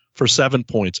 For 7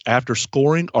 points, after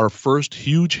scoring our first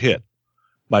huge hit,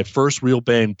 my first real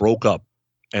band broke up,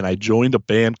 and I joined a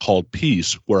band called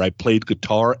Peace, where I played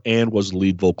guitar and was the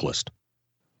lead vocalist.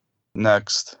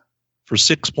 Next. For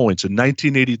 6 points, in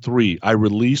 1983, I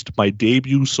released my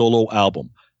debut solo album.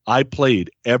 I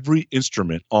played every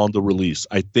instrument on the release.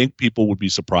 I think people would be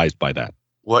surprised by that.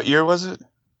 What year was it?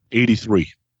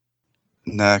 83.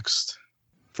 Next.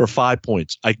 For 5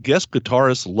 points, I guess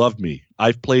guitarists love me.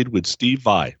 I've played with Steve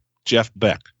Vai, Jeff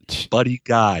Beck, Buddy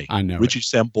Guy, Richie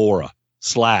Sambora,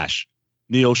 Slash,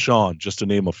 Neil Sean, just to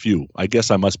name a few. I guess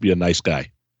I must be a nice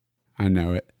guy. I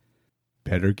know it.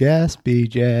 Better guess,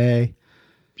 BJ.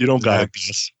 You don't got to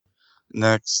guess.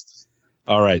 Next.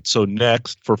 All right, so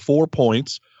next, for 4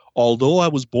 points, although I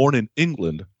was born in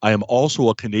England, I am also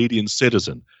a Canadian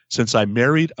citizen. Since I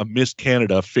married a Miss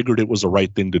Canada, figured it was the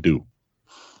right thing to do.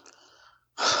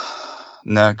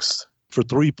 Next. For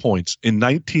 3 points, in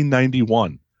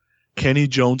 1991, Kenny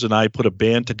Jones and I put a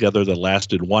band together that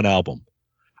lasted one album.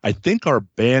 I think our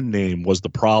band name was the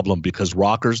problem because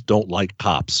rockers don't like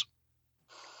cops.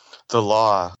 The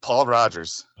Law. Paul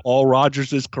Rogers. Paul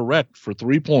Rogers is correct for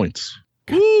 3 points.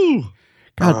 Woo!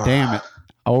 God damn it.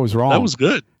 I was wrong. That was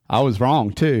good. I was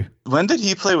wrong, too. When did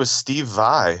he play with Steve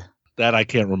Vai? That I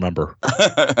can't remember.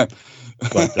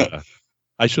 But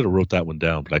I should have wrote that one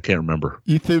down, but I can't remember.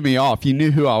 You threw me off. You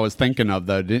knew who I was thinking of,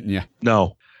 though, didn't you?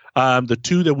 No. The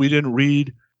two that we didn't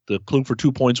read, the clue for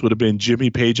 2 points would have been Jimmy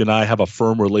Page and I have a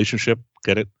firm relationship.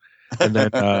 Get it? And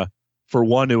then for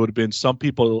one, it would have been some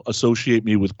people associate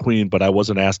me with Queen, but I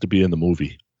wasn't asked to be in the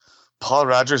movie. Paul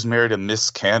Rogers married a Miss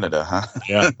Canada, huh?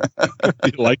 Yeah.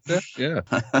 You like that? Yeah.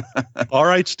 All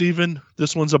right, Steven.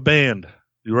 This one's a band.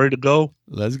 You ready to go?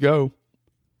 Let's go.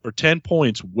 For 10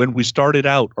 points, when we started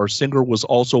out, our singer was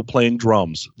also playing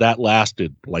drums. That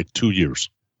lasted like 2 years.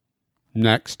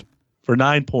 Next. For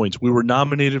 9 points, we were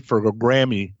nominated for a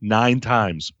Grammy 9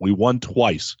 times. We won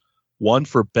twice. One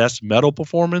for Best Metal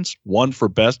Performance, one for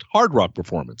Best Hard Rock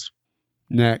Performance.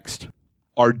 Next.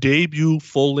 Our debut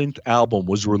full-length album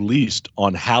was released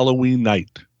on Halloween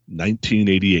night,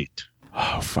 1988.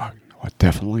 Oh, fuck. Well,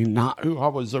 definitely not who I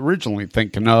was originally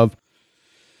thinking of.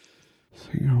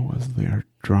 Singer was their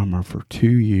drummer for 2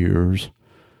 years.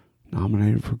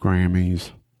 Nominated for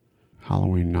Grammys.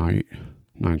 Halloween night,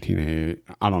 1988.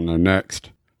 I don't know.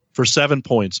 Next. For 7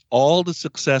 points, all the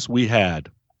success we had,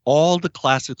 all the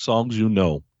classic songs you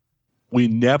know, we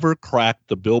never cracked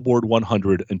the Billboard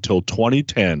 100 until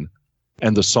 2010,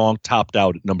 and the song topped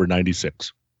out at number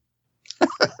 96.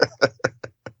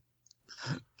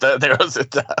 That narrows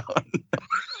it down.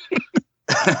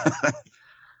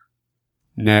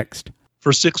 Next.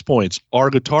 For 6 points,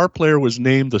 our guitar player was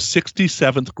named the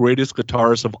 67th greatest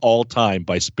guitarist of all time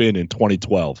by Spin in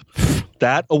 2012.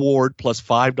 That award plus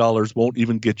 $5 won't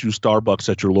even get you Starbucks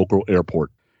at your local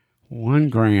airport. Won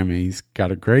Grammys,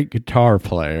 got a great guitar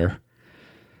player.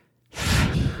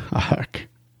 Fuck.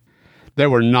 They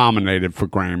were nominated for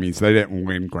Grammys. They didn't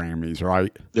win Grammys,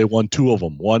 right? They won 2 of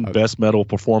them. One Best Metal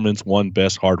Performance, one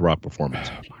Best Hard Rock Performance.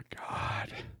 Oh, my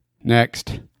God.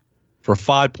 Next. For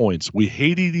 5 points, we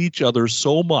hated each other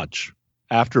so much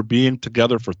after being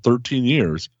together for 13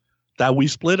 years that we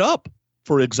split up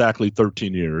for exactly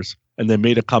 13 years and then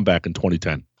made a comeback in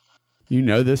 2010. You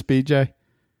know this, BJ?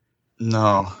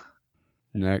 No.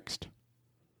 Next.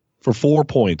 For 4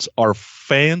 points, our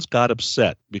fans got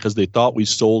upset because they thought we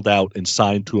sold out and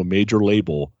signed to a major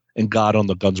label and got on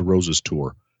the Guns N' Roses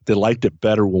tour. They liked it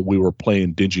better when we were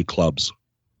playing dingy clubs.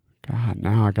 God,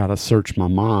 now I got to search my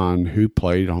mind who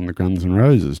played on the Guns N'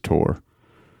 Roses tour.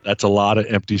 That's a lot of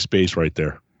empty space right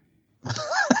there.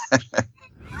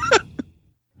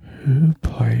 Who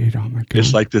played on the Guns?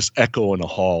 It's like this echo in a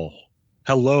hall.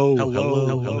 Hello,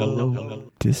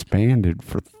 hello. Disbanded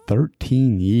for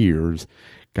 13 years,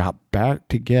 got back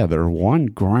together, won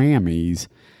Grammys,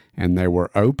 and they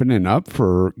were opening up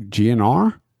for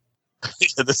GNR?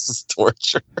 Yeah, this is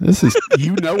torture. This is,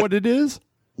 you know what it is?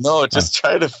 No, just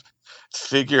try to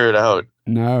figure it out.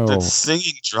 No. That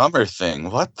singing drummer thing.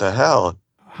 What the hell?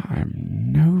 I'm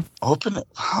no. Open it.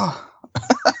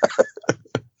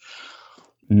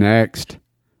 Next.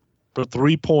 For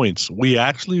 3 points, we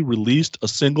actually released a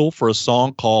single for a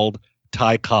song called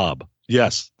Ty Cobb.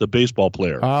 Yes, the baseball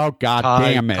player. Oh, God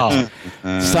Ty damn it. Cobb.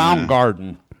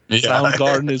 Soundgarden.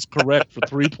 Soundgarden is correct for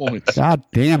 3 points. God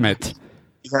damn it.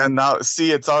 Yeah, now,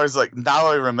 see, it's always like, now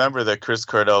I remember that Chris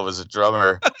Cordell was a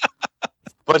drummer.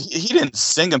 But he didn't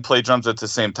sing and play drums at the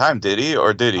same time, did he?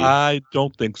 Or did he? I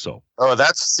don't think so. Oh,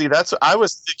 that's I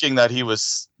was thinking that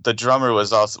the drummer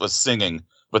was singing,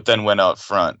 but then went out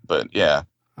front. But yeah.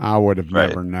 I would have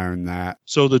never known that.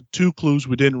 So the 2 clues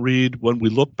we didn't read, when we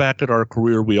look back at our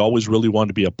career, we always really wanted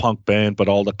to be a punk band, but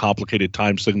all the complicated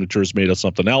time signatures made us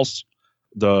something else.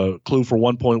 The clue for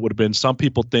 1 point would have been, some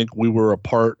people think we were a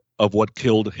part of what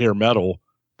killed hair metal,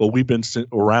 but we've been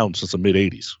around since the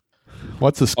mid-'80s.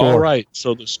 What's the score? All right,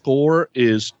 so the score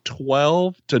is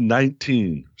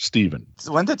 12-19, Stephen.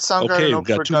 When did Soundgarden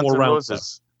open for Guns N'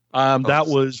 Roses? That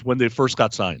was when they first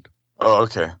got signed. Oh,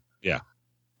 okay. Yeah.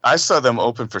 I saw them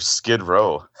open for Skid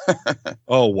Row.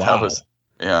 Oh, wow.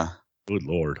 Yeah. Good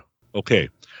Lord. Okay.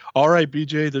 All right,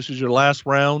 BJ, this is your last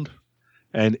round,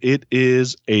 and it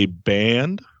is a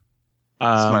band. It's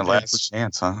my last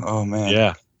chance, huh? Oh, man.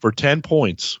 Yeah. For 10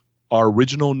 points, our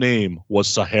original name was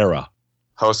Sahara.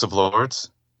 House of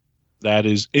Lords? That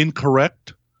is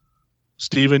incorrect.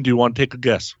 Steven, do you want to take a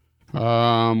guess?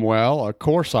 Well, of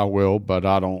course I will, but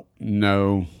I don't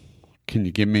know. Can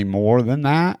you give me more than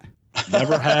that?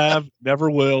 Never have, never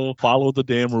will. Follow the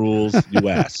damn rules, you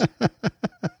ass.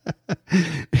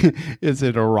 Is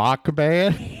it a rock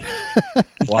band?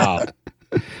 Wow.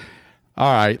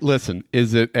 All right, listen.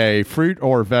 Is it a fruit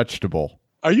or vegetable?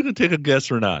 Are you going to take a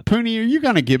guess or not? Poonie, are you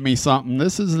going to give me something?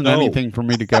 This isn't anything for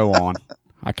me to go on.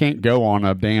 I can't go on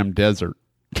a damn desert.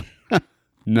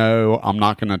 No, I'm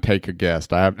not going to take a guess.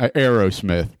 I have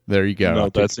Aerosmith. There you go. No,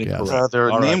 that's incorrect.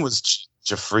 Their name was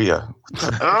Jafria.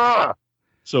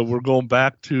 So we're going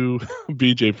back to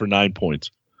BJ for 9 points.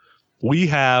 We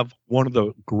have one of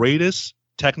the greatest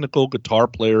technical guitar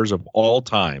players of all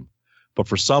time, but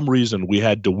for some reason we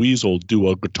had DeWeasel do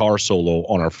a guitar solo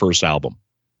on our first album.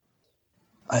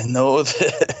 I know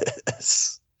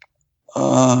this. You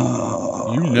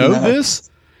know this?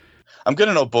 I'm going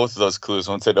to know both of those clues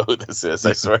once I know who this is,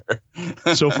 I swear.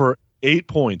 So for 8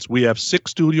 points, we have 6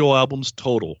 studio albums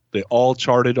total. They all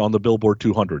charted on the Billboard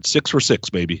 200. 6 for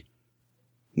 6, maybe.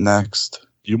 Next.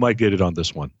 You might get it on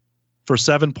this one. For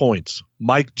 7 points,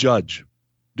 Mike Judge.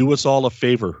 Do us all a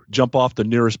favor. Jump off the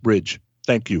nearest bridge.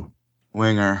 Thank you.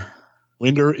 Winger.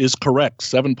 Winger is correct.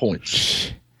 7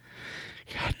 points.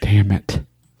 God damn it.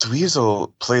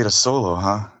 Dweezil played a solo,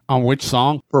 huh? On which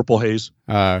song? Purple Haze.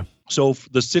 So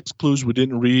the 6 clues we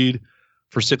didn't read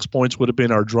for 6 points would have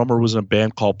been our drummer was in a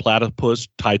band called Platypus.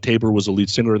 Ty Tabor was the lead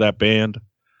singer of that band.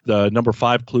 The number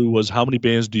 5 clue was, how many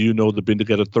bands do you know that have been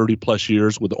together 30 plus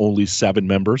years with only 7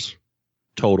 members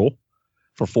total?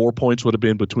 For 4 points would have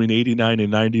been between 89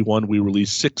 and 91. We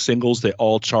released 6 singles. They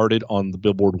all charted on the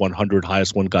Billboard 100.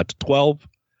 Highest one got to 12.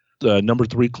 The number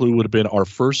 3 clue would have been our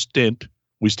first stint.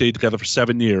 We stayed together for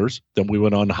 7 years. Then we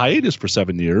went on hiatus for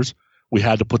 7 years. We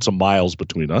had to put some miles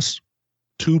between us.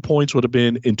 2 points would have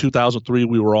been in 2003.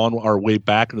 We were on our way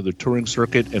back into the touring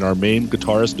circuit, and our main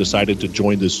guitarist decided to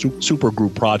join this super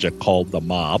group project called The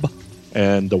Mob.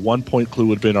 And the 1 point clue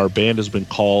would have been our band has been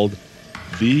called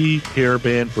the hair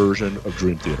band version of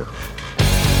Dream Theater.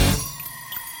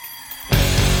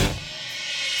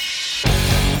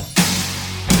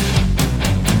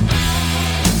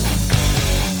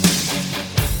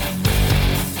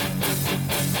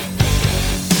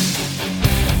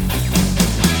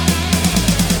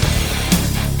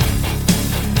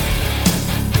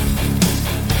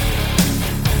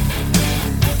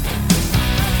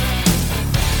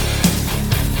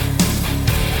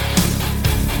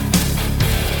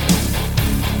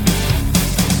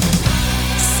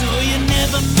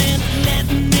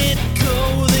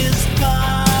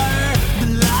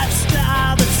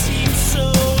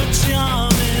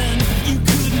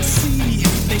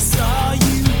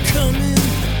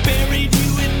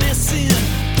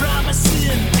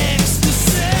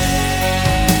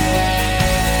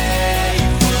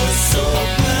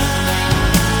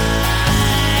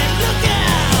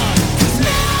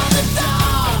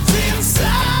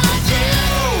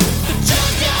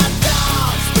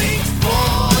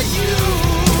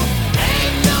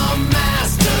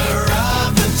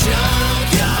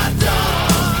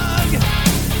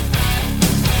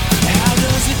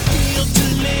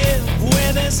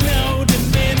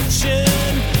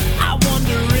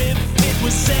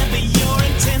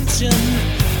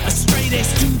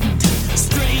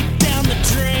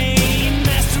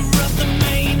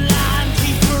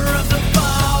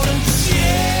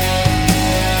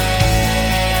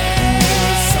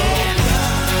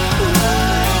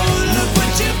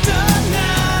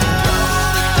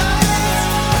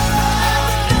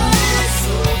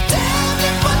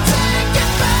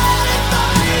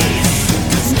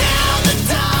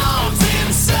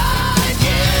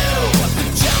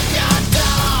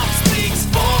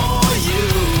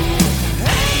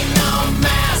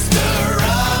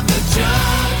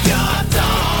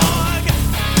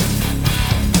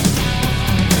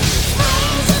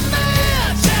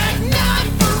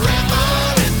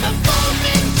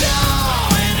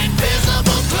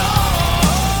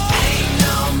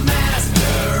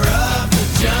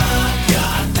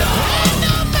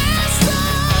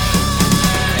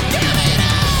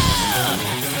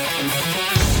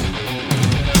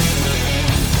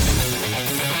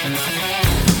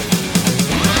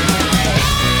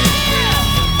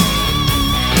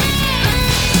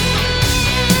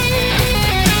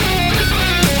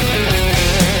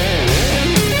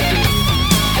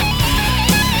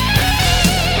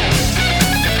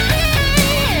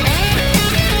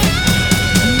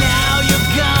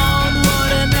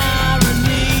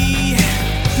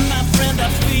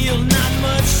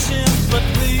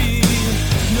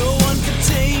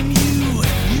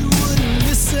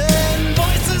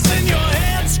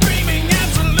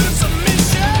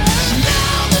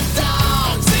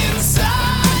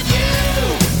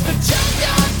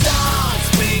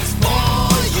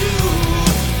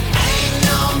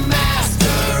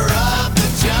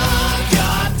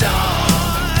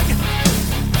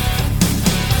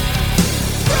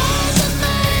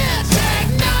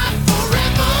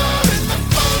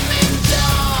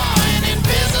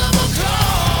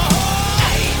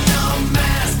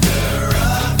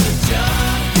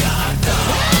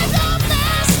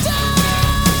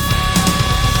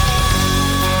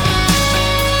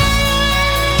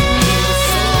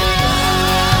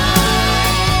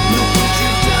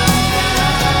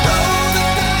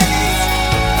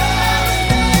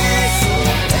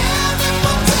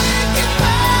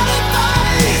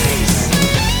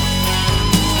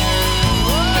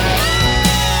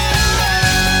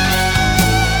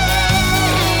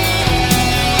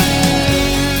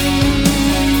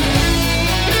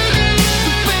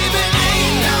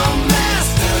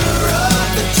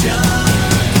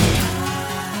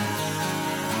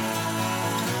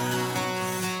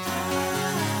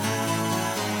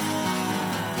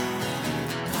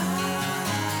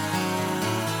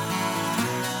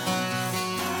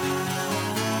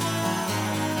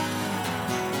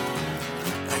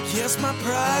 Guess my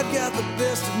pride got the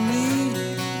best of me,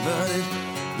 but it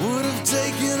would have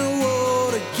taken a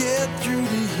war to get through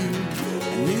to you.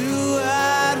 I knew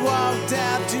I'd walked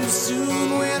out too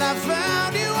soon when I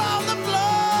found you on the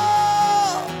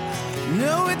floor.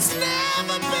 No, it's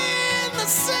never been the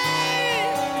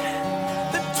same.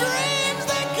 The dreams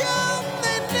they come,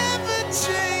 they never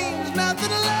change. Nothing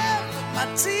left, my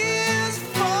tears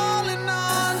falling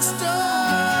on stone.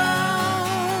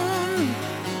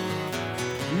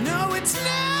 No, it's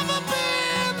never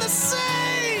been the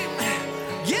same.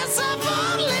 Yes, I've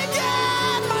only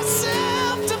got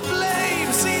myself to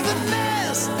blame. See the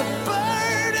nest, the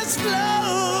bird has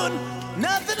flown.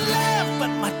 Nothing left but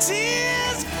my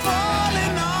tears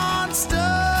falling on stone.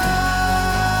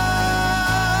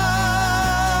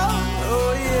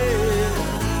 Oh, yeah.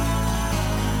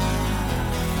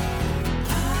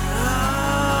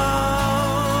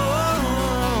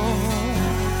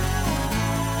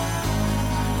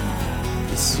 Oh.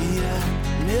 You see, I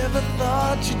never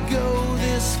thought you'd go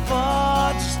this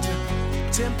far. Just a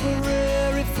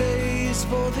temporary phase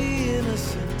for the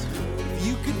innocent. If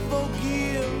you could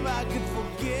forgive, I could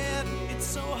forget. It's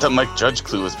so hard. That Mike Judge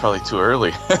clue was probably too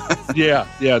early. Yeah.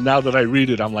 Now that I read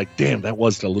it, I'm like, damn, that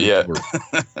was the little Yeah. word.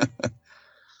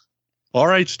 All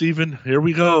right, Stephen, here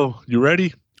we go. You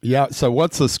ready? Yeah, so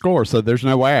what's the score? So there's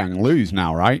no way I can lose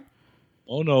now, right?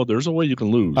 Oh, no, there's a way you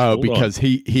can lose. Oh, Hold because on.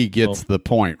 he gets the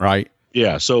point, right?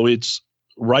 Yeah, so it's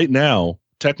right now,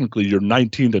 technically, you're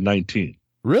 19-19.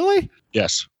 Really?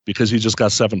 Yes, because he just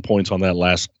got 7 points on that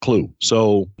last clue.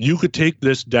 So you could take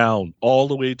this down all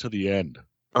the way to the end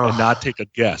and not take a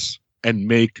guess and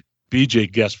make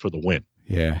BJ guess for the win.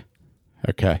 Yeah.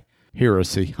 Okay.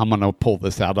 Heresy. I'm going to pull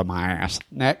this out of my ass.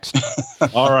 Next.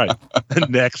 All right.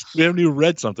 Next. We haven't even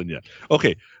read something yet.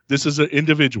 Okay. This is an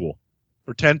individual.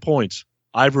 For 10 points,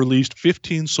 I've released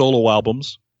 15 solo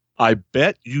albums. I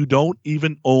bet you don't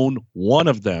even own one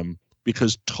of them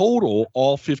because total,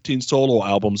 all 15 solo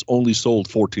albums only sold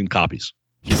 14 copies.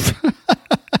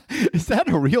 Is that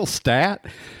a real stat?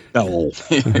 No.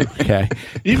 Okay.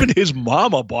 Even his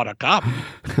mama bought a copy.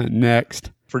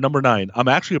 Next. For number 9, I'm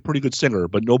actually a pretty good singer,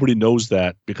 but nobody knows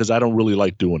that because I don't really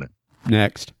like doing it.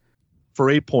 Next. For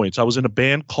 8 points, I was in a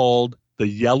band called the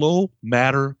Yellow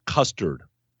Matter Custard.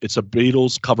 It's a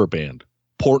Beatles cover band.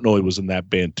 Portnoy was in that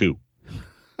band too.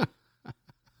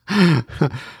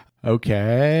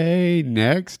 Okay.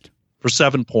 Next. For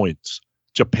 7 points,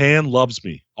 Japan loves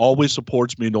me, always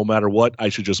supports me no matter what. I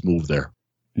should just move there.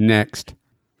 Next.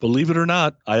 Believe it or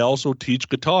not, I also teach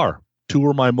guitar.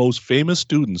 2 of my most famous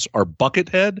students are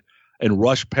Buckethead and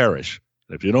Rush Parrish.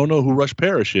 If you don't know who Rush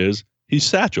Parrish is, he's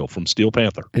Satchel from Steel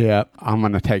Panther. Yeah, I'm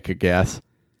going to take a guess.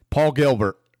 Paul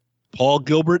Gilbert. Paul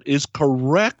Gilbert is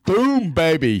correct. Boom,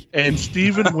 baby. And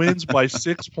Steven wins by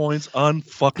 6 points.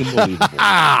 Unfucking believable.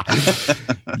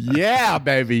 Yeah,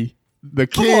 baby. The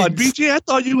Come Kings. on, BJ. I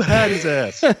thought you had his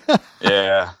ass.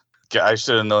 Yeah. I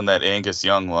should have known that Angus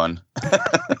Young one.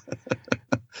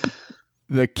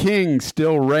 The King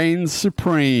still reigns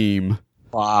supreme.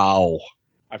 Wow.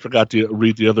 I forgot to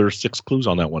read the other 6 clues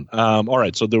on that one. All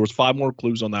right, so there was 5 more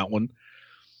clues on that one.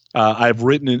 I've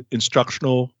written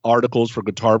instructional articles for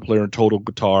Guitar Player and Total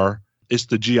Guitar. It's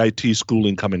the GIT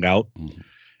schooling coming out. Mm-hmm.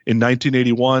 In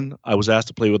 1981, I was asked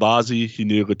to play with Ozzy. He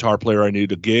needed a guitar player. I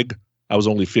needed a gig. I was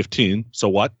only 15. So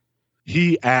what?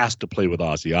 He asked to play with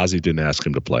Ozzy. Ozzy didn't ask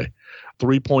him to play.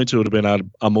 3 points, it would have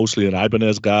been I'm mostly an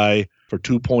Ibanez guy. For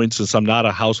 2 points, since I'm not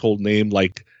a household name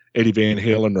like Eddie Van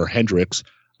Halen or Hendrix,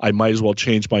 I might as well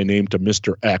change my name to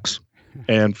Mr. X.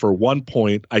 And for 1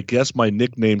 point, I guess my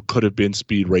nickname could have been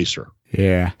Speed Racer.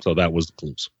 Yeah. So that was the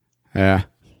clues. Yeah.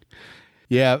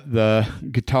 Yeah, the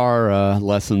guitar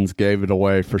lessons gave it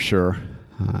away for sure.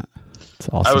 It's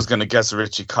awesome. I was going to guess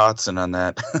Richie Kotzen on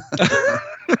that.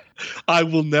 I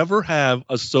will never have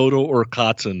a Soto or a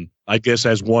Kotzen, I guess,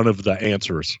 as one of the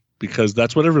answers because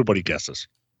that's what everybody guesses.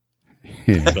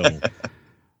 Yeah. So,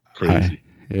 crazy.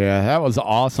 Yeah, that was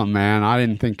awesome, man. I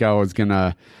didn't think I was going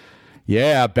to.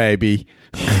 Yeah, baby.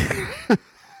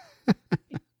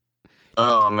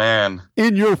 Oh, man.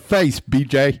 In your face,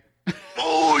 BJ.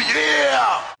 Oh,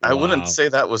 yeah! I wouldn't say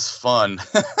that was fun.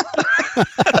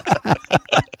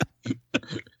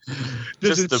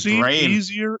 Does Just it the seem brain.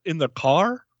 easier in the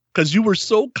car? Because you were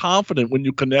so confident when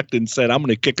you connected and said, I'm going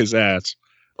to kick his ass.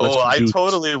 Let's I do this.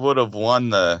 totally would have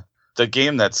won the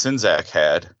game that Sinzak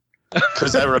had.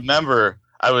 Because I remember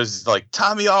I was like,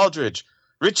 Tommy Aldridge,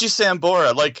 Richie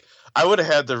Sambora. Like, I would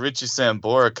have had the Richie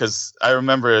Sambora because I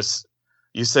remember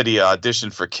you said he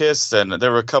auditioned for Kiss, and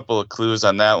there were a couple of clues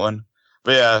on that one.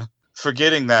 But yeah,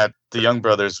 forgetting that the Young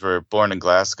Brothers were born in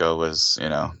Glasgow was,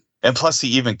 And plus, he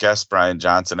even guessed Brian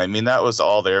Johnson. I mean, that was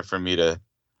all there for me to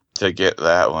get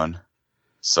that one.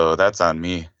 So that's on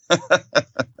me.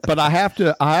 But I have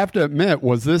to admit,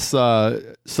 was this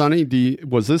Sonny?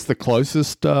 Was this the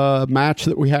closest match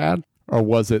that we had, or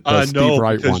was it the Steve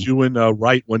Wright because one? you and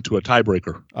Wright went to a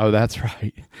tiebreaker. Oh, that's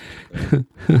right.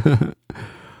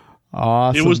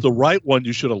 Awesome. It was the right one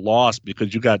you should have lost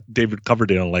because you got David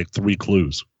Coverdale like 3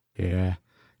 clues. Yeah,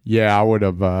 I would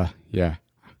have. Yeah,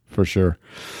 for sure.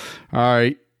 All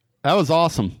right, that was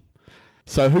awesome.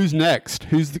 So who's next?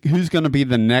 Who's going to be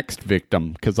the next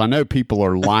victim? Because I know people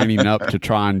are lining up to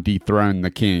try and dethrone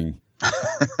the king.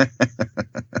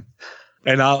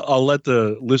 And I'll let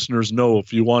the listeners know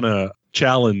if you want to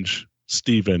challenge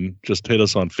Steven, just hit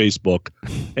us on Facebook.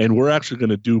 And we're actually going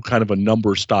to do kind of a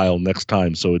number style next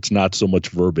time, so it's not so much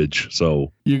verbiage.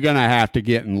 So you're going to have to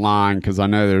get in line because I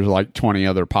know there's like 20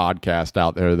 other podcasts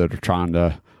out there that are trying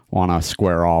to want to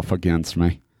square off against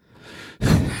me.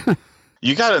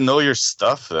 You got to know your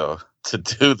stuff, though, to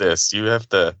do this. You have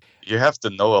to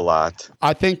know a lot.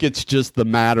 I think it's just the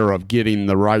matter of getting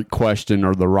the right question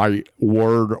or the right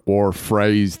word or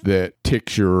phrase that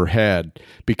ticks your head.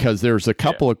 Because there's a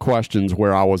couple of questions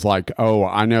where I was like, oh,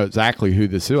 I know exactly who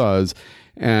this was.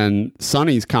 And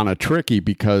Sonny's kind of tricky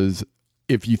because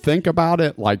if you think about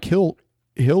it, like he'll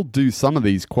do some of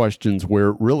these questions where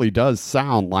it really does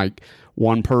sound like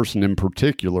one person in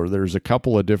particular. There's a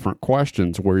couple of different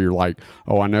questions where you're like,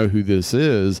 oh, I know who this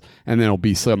is, and then it'll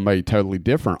be somebody totally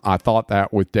different. I thought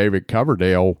that with David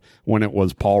Coverdale when it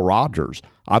was Paul Rogers.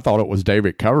 I thought it was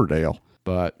David Coverdale,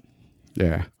 but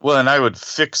yeah. Well, and I would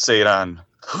fixate on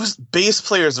whose bass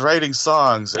player's writing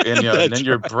songs, and, and then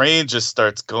your brain just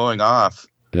starts going off.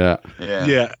 Yeah.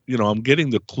 I'm getting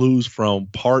the clues from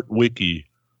part wiki,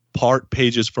 part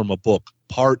pages from a book,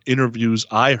 part interviews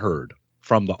I heard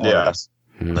from the artist,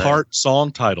 part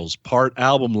song titles, part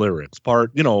album lyrics,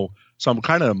 part, so I'm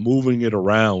kind of moving it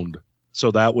around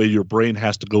so that way your brain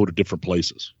has to go to different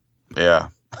places. Yeah.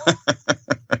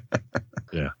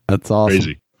 Yeah. That's awesome.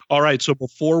 Crazy. All right. So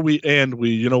before we end,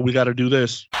 we got to do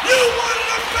this. You wanted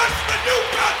the best and you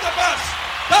got the best.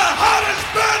 The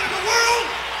hottest band in the world,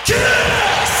 Kiss!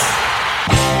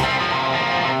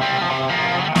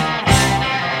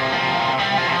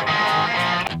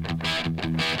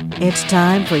 It's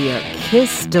time for your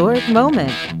Kiss-storic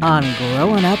moment on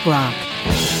Growing Up Rock.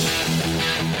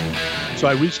 So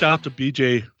I reached out to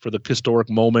BJ for the historic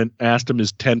moment, asked him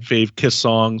his 10 fave Kiss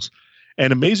songs,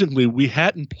 and amazingly, we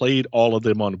hadn't played all of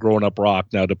them on Growing Up Rock.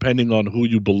 Now, depending on who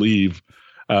you believe,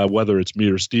 whether it's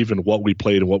me or Steven, what we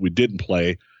played and what we didn't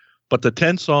play, but the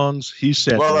 10 songs he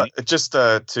sent me... just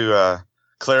to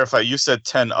clarify, you said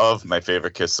 10 of my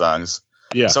favorite Kiss songs.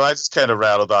 Yeah. So I just kind of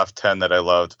rattled off 10 that I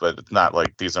loved, but it's not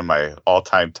like these are my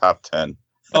all-time top 10.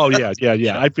 Oh, yeah.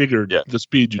 I figured the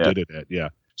speed you did it at, yeah.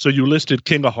 So you listed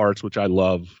King of Hearts, which I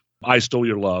love. I Stole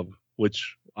Your Love,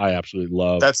 which I absolutely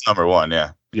love. That's number 1,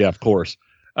 yeah. Yeah, of course.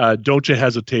 Don't You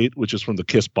Hesitate, which is from the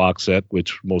Kiss box set,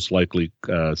 which most likely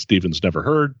Steven's never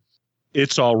heard.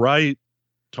 It's All Right,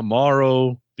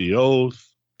 Tomorrow, The Oath,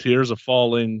 Tears Are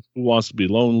Falling, Who Wants to Be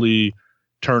Lonely,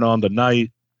 Turn on the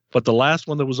Night. But the last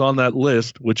one that was on that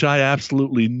list, which I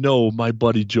absolutely know my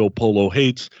buddy Joe Polo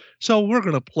hates, so we're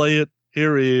going to play it.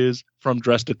 Here is from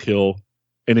Dressed to Kill,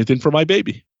 Anything for My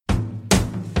Baby.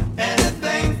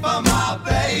 Anything for my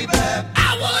baby.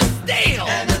 I would steal.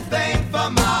 Anything for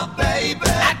my baby.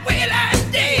 I'd wheel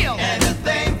and deal.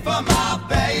 Anything for my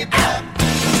baby.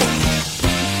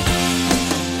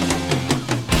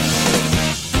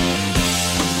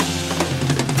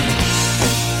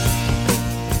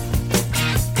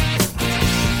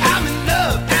 I'm in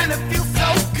love and it feels so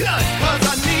good 'cause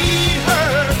I need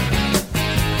her.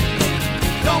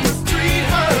 Don't mistreat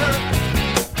her.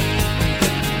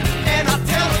 And I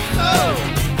tell her so.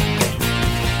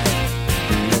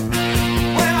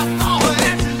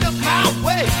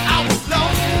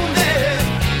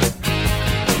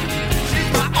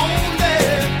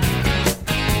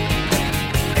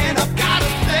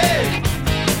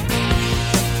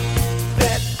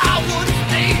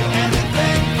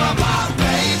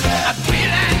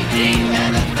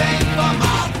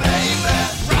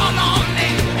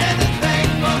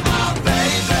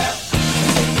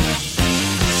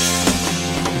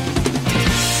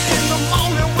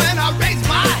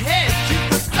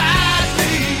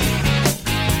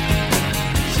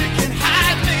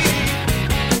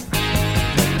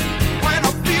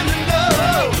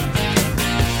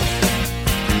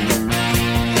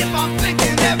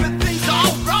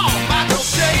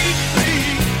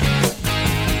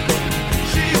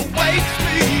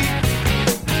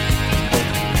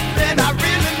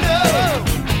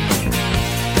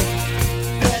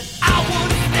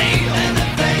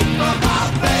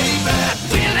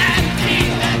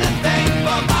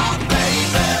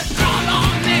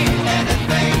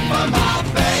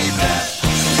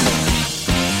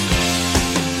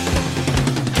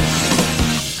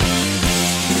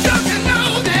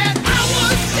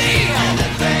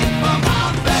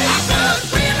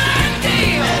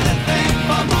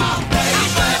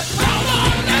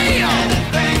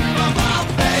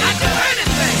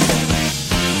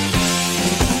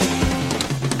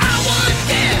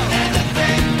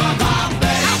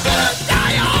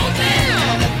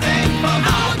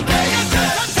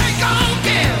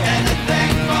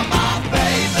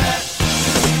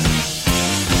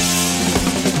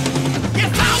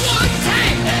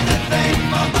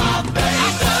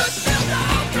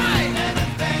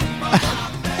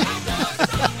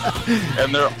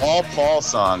 And they're all Paul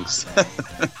songs.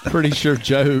 Pretty sure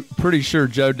Joe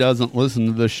doesn't listen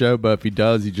to the show, but if he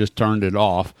does, he just turned it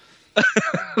off.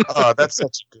 Oh, that's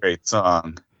such a great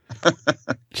song.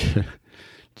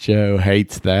 Joe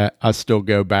hates that. I still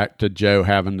go back to Joe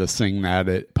having to sing that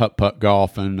at putt-putt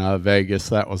golf in Vegas.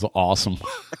 That was awesome.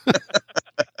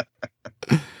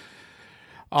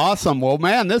 Awesome. Well,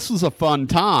 man, this was a fun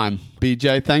time.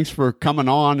 BJ, thanks for coming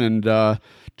on and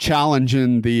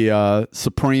challenging the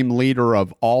supreme leader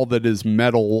of all that is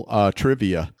metal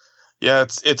trivia. Yeah,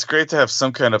 it's great to have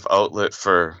some kind of outlet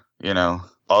for,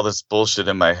 all this bullshit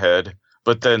in my head.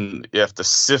 But then you have to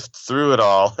sift through it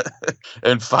all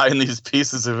and find these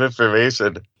pieces of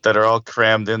information that are all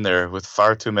crammed in there with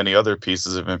far too many other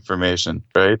pieces of information,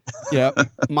 right? Yeah.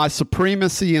 My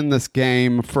supremacy in this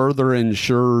game further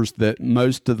ensures that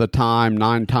most of the time,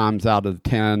 9 times out of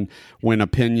 10, when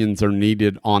opinions are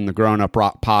needed on the Grown Up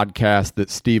Rock podcast, that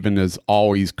Steven is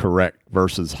always correct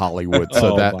versus Hollywood.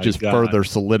 So that just further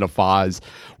solidifies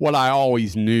what I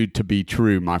always knew to be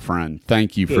true, my friend.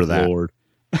 Thank you for that. Lord.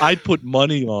 I'd put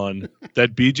money on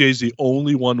that BJ's the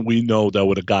only one we know that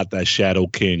would have got that Shadow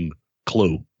King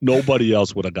clue. Nobody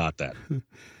else would have got that.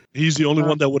 He's the only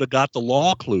one that would have got the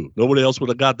law clue. Nobody else would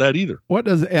have got that either. What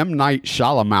does M. Night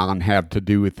Shyamalan have to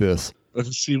do with this?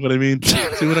 See what I mean?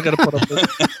 See what I got to put up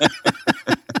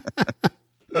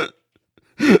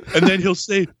with? And then he'll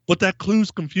say, but that clue's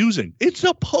confusing. It's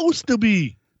supposed to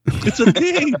be. It's a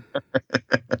game.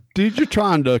 Dude, you're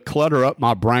trying to clutter up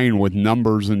my brain with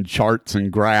numbers and charts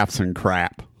and graphs and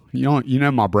crap. You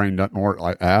know my brain doesn't work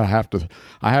like that.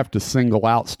 I have to single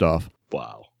out stuff.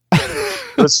 Wow.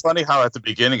 It's funny how at the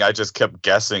beginning I just kept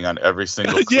guessing on every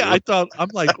single clue. Yeah, I'm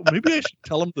like, maybe I should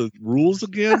tell him the rules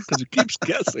again because he keeps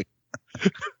guessing.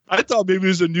 I thought maybe it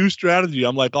was a new strategy.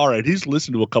 I'm like, all right, he's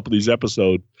listened to a couple of these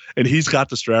episodes and he's got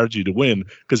the strategy to win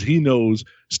because he knows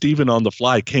Steven on the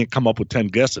fly can't come up with 10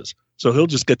 guesses. So he'll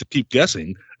just get to keep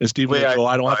guessing and Steven will go,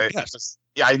 I don't have to guess.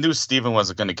 I knew Steven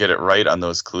wasn't going to get it right on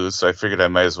those clues, so I figured I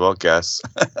might as well guess.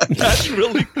 That's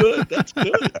really good. That's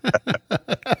good.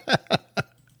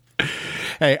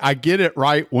 Hey, I get it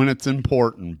right when it's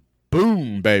important.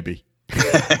 Boom, baby.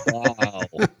 Wow.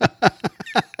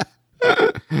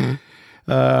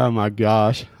 Oh my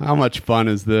gosh. How much fun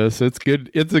is this? It's good.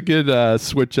 It's a good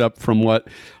switch up from what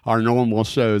our normal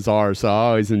shows are. So I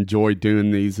always enjoy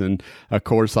doing these. And of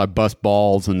course I bust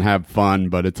balls and have fun,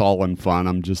 but it's all in fun.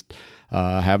 I'm just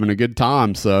having a good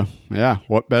time. So yeah,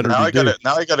 what better to do?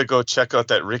 Now I got to go check out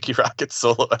that Ricky Rocket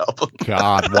solo album.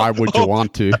 God, why would you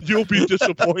want to? You'll be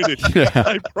disappointed. Yeah.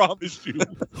 I promise you.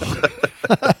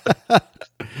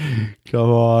 Come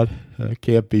on.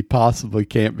 That possibly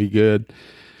can't be good.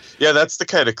 Yeah, that's the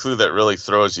kind of clue that really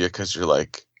throws you because you're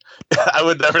like, I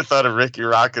would never thought of Ricky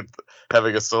Rocket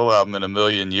having a solo album in a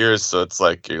million years. So it's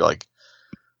like, you're like,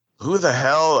 who the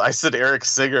hell? I said Eric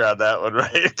Singer on that one,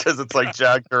 right? Because it's like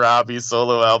John Corabi's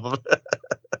solo album.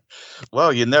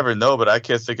 Well, you never know, but I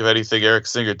can't think of anything Eric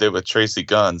Singer did with Tracy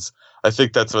Guns. I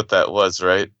think that's what that was,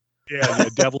 right? Yeah,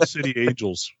 Devil City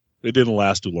Angels. It didn't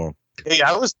last too long. Hey,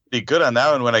 I was pretty good on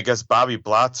that one when I guess Bobby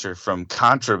Blotzer from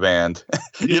Contraband.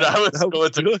 I was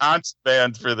going to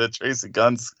Contraband for the Tracy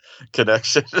Guns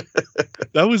connection.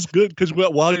 That was good because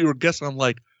while you were guessing, I'm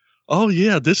like, oh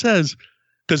yeah, this has,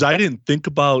 because I didn't think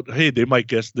about, hey, they might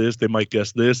guess this, they might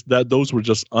guess this. Those were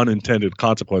just unintended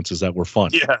consequences that were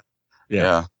fun.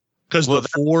 Yeah. Because the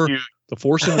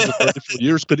four singers of 34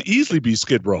 years could easily be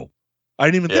Skid Row. I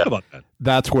didn't even think about that.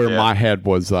 That's where my head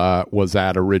was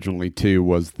at originally too,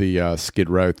 was the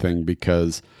Skid Row thing,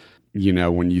 because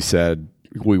when you said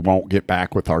we won't get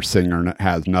back with our singer and it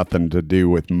has nothing to do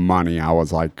with money, I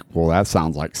was like, well, that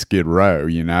sounds like Skid Row,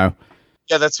 Yeah,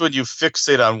 that's when you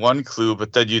fixate on one clue,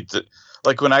 but then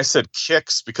like when I said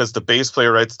Kicks, because the bass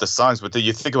player writes the songs, but then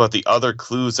you think about the other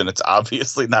clues and it's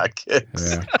obviously not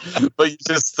Kicks. Yeah. But you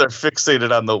just are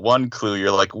fixated on the one clue.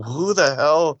 You're like, who the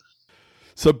hell?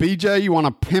 So, BJ, you want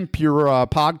to pimp your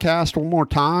podcast one more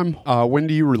time? When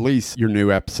do you release your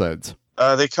new episodes?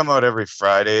 They come out every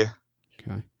Friday.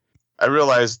 Okay. I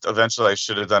realized eventually I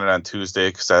should have done it on Tuesday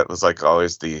because that was like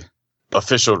always the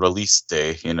official release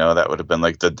day. That would have been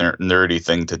like the nerdy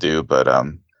thing to do. But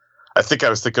I think I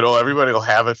was thinking, everybody will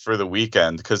have it for the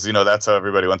weekend because, that's how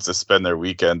everybody wants to spend their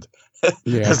weekend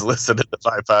is listen to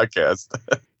my podcast.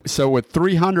 So with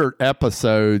 300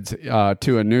 episodes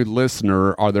to a new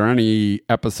listener, are there any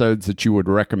episodes that you would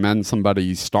recommend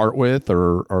somebody start with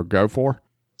or go for?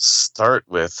 Start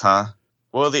with, huh?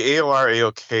 Well, the AOR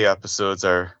AOK episodes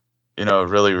are,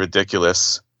 really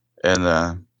ridiculous. And,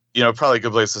 probably a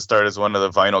good place to start is one of the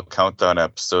Vinyl Countdown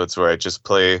episodes where I just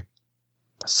play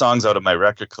songs out of my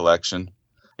record collection.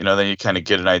 then you kind of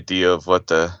get an idea of what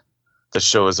the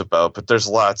show is about. But there's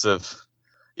lots of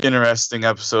interesting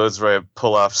episodes where I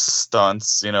pull off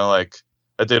stunts, like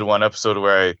I did one episode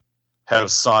where I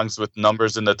have songs with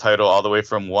numbers in the title all the way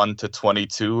from 1 to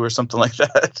 22 or something like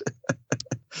that.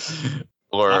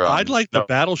 Or I'd like the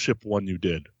Battleship one you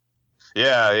did.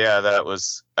 Yeah, that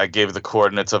was, I gave the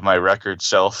coordinates of my record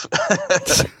shelf.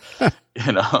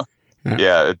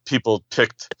 Yeah, people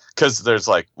picked, because there's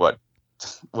like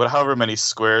however many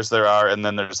squares there are, and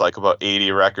then there's like about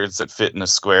 80 records that fit in a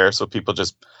square, so people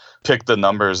just picked the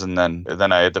numbers, and then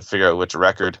I had to figure out which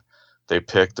record they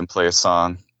picked and play a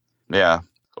song. Yeah.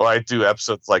 Or I do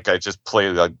episodes like I just play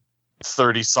like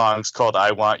 30 songs called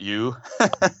I Want You.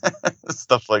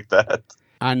 Stuff like that.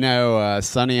 I know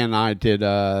Sonny and I did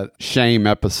a Shame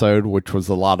episode, which was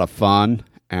a lot of fun.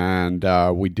 And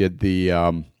we did the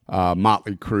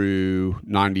Motley Crue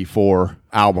 94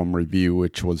 album review,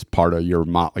 which was part of your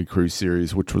Motley Crue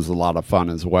series, which was a lot of fun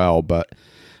as well. But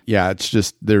yeah, it's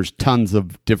just, there's tons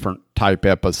of different type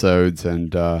episodes,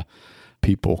 and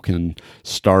people can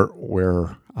start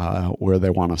where they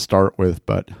want to start with,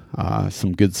 but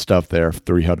some good stuff there.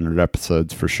 300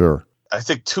 episodes for sure. I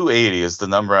think 280 is the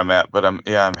number I'm at, but I'm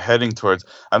heading towards.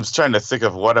 I'm just trying to think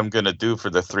of what I'm going to do for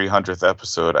the 300th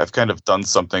episode. I've kind of done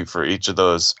something for each of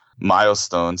those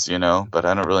milestones, but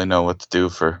I don't really know what to do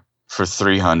for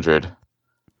 300.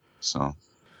 So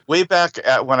way back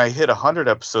at when I hit 100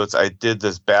 episodes, I did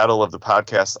this Battle of the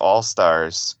Podcast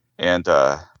All-Stars, and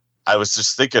I was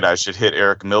just thinking I should hit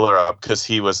Eric Miller up because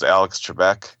he was Alex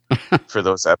Trebek for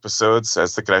those episodes. I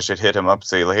was thinking I should hit him up and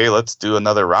say, hey, let's do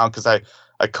another round, because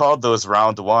I called those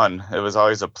round one. It was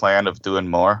always a plan of doing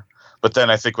more. But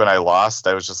then I think when I lost,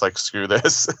 I was just like, screw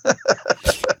this.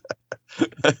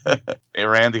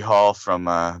 Randy Hall from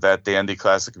that Dandy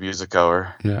Classic Music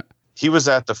Hour. Yeah. He was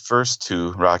at the first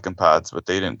two Rockin' Pods, but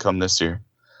they didn't come this year.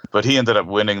 But he ended up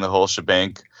winning the whole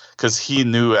shebang because he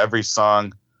knew every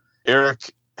song.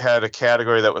 Eric had a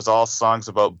category that was all songs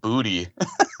about booty.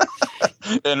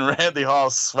 And Randy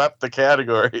Hall swept the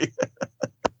category.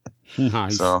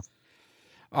 Nice. So.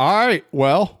 All right.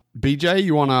 Well, BJ,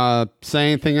 you want to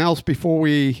say anything else before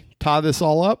we tie this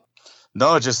all up?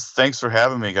 No, just thanks for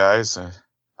having me, guys.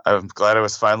 I'm glad I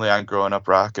was finally on Growing Up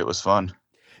Rock. It was fun.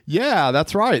 Yeah,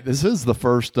 that's right. This is the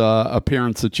first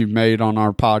appearance that you've made on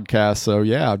our podcast. So,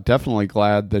 yeah, definitely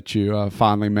glad that you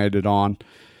finally made it on.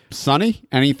 Sonny,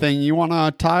 anything you want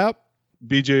to tie up?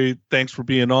 BJ, thanks for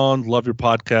being on. Love your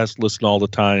podcast. Listen all the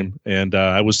time. And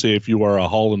I would say if you are a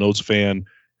Hall & Oates fan,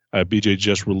 BJ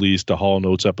just released a Hall &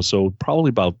 Oates episode probably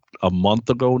about a month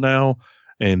ago now.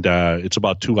 And it's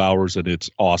about 2 hours, and it's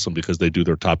awesome because they do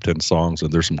their top 10 songs,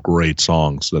 and there's some great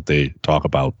songs that they talk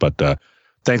about. But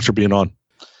thanks for being on.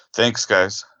 Thanks,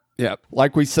 guys. Yeah,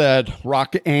 like we said,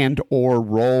 Rock and or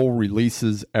Roll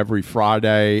releases every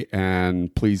Friday,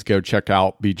 and please go check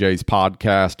out BJ's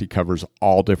podcast. He covers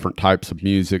all different types of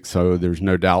music, so there's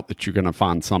no doubt that you're going to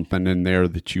find something in there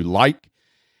that you like.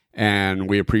 And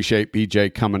we appreciate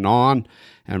BJ coming on.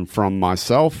 And from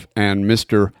myself and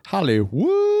Mr.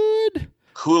 Hollywood,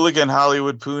 Hooligan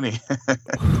Hollywood Pooney.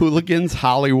 Hooligans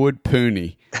Hollywood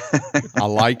Pooney. I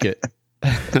like it.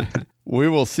 We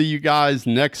will see you guys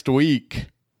next week.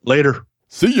 Later.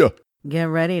 See ya. Get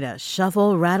ready to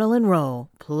shuffle, rattle, and roll.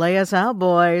 Play us out,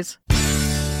 boys.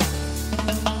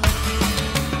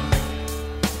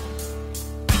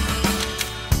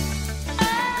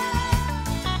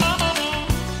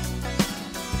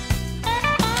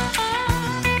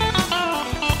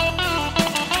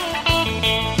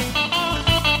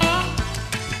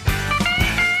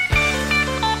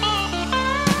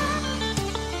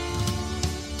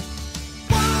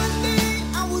 One day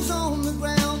I was on the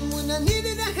ground when I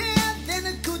needed a hand, then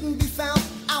it couldn't be found.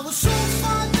 I was so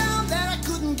far down that I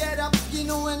couldn't get up.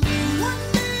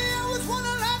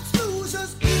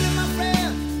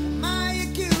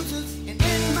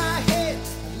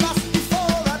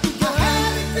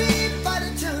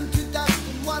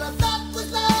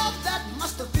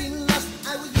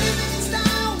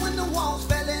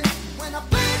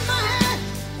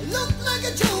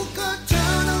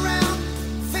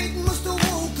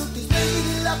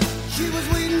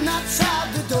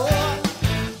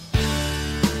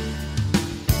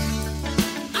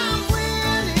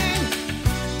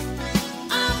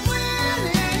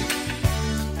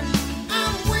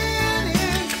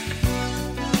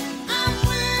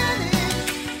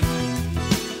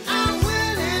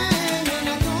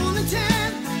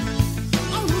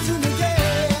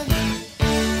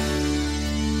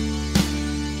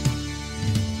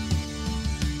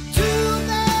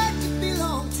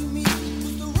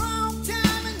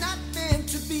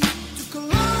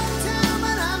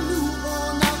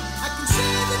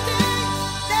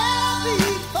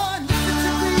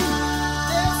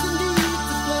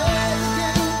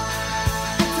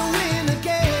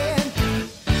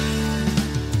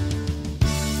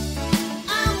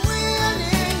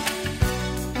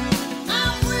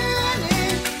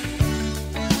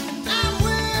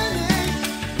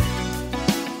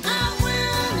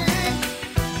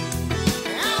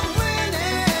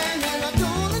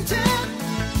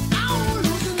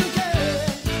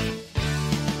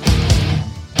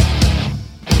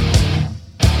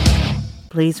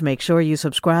 Please make sure you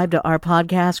subscribe to our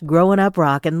podcast, Growing Up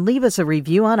Rock, and leave us a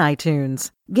review on iTunes.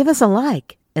 Give us a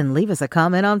like and leave us a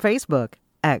comment on Facebook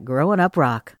at Growing Up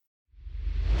Rock.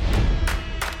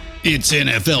 It's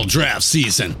NFL draft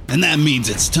season, and that means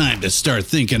it's time to start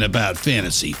thinking about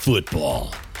fantasy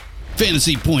football.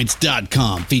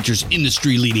 FantasyPoints.com features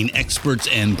industry-leading experts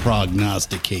and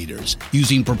prognosticators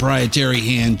using proprietary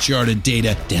hand-charted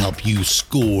data to help you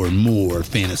score more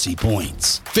fantasy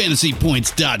points.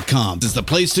 FantasyPoints.com is the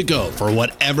place to go for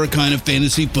whatever kind of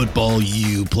fantasy football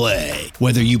you play.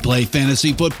 Whether you play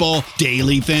fantasy football,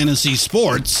 daily fantasy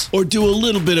sports, or do a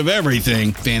little bit of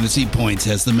everything, Fantasy Points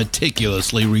has the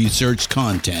meticulously researched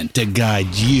content to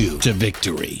guide you to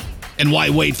victory. And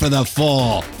why wait for the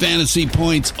fall? Fantasy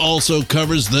Points also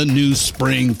covers the new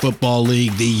spring football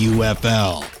league, the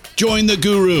UFL. Join the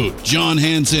guru, John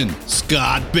Hansen,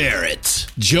 Scott Barrett,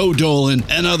 Joe Dolan,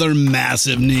 and other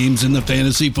massive names in the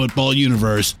fantasy football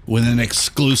universe with an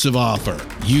exclusive offer.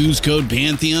 Use code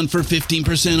Pantheon for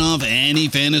 15% off any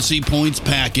Fantasy Points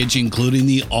package, including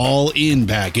the all-in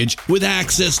package, with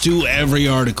access to every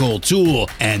article, tool,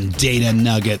 and data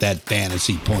nugget that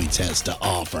Fantasy Points has to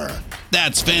offer.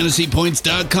 That's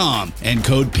FantasyPoints.com and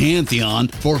code Pantheon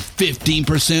for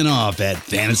 15% off at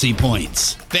Fantasy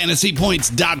Points.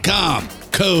 FantasyPoints.com,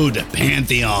 code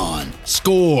Pantheon.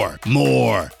 Score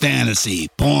more fantasy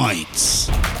points.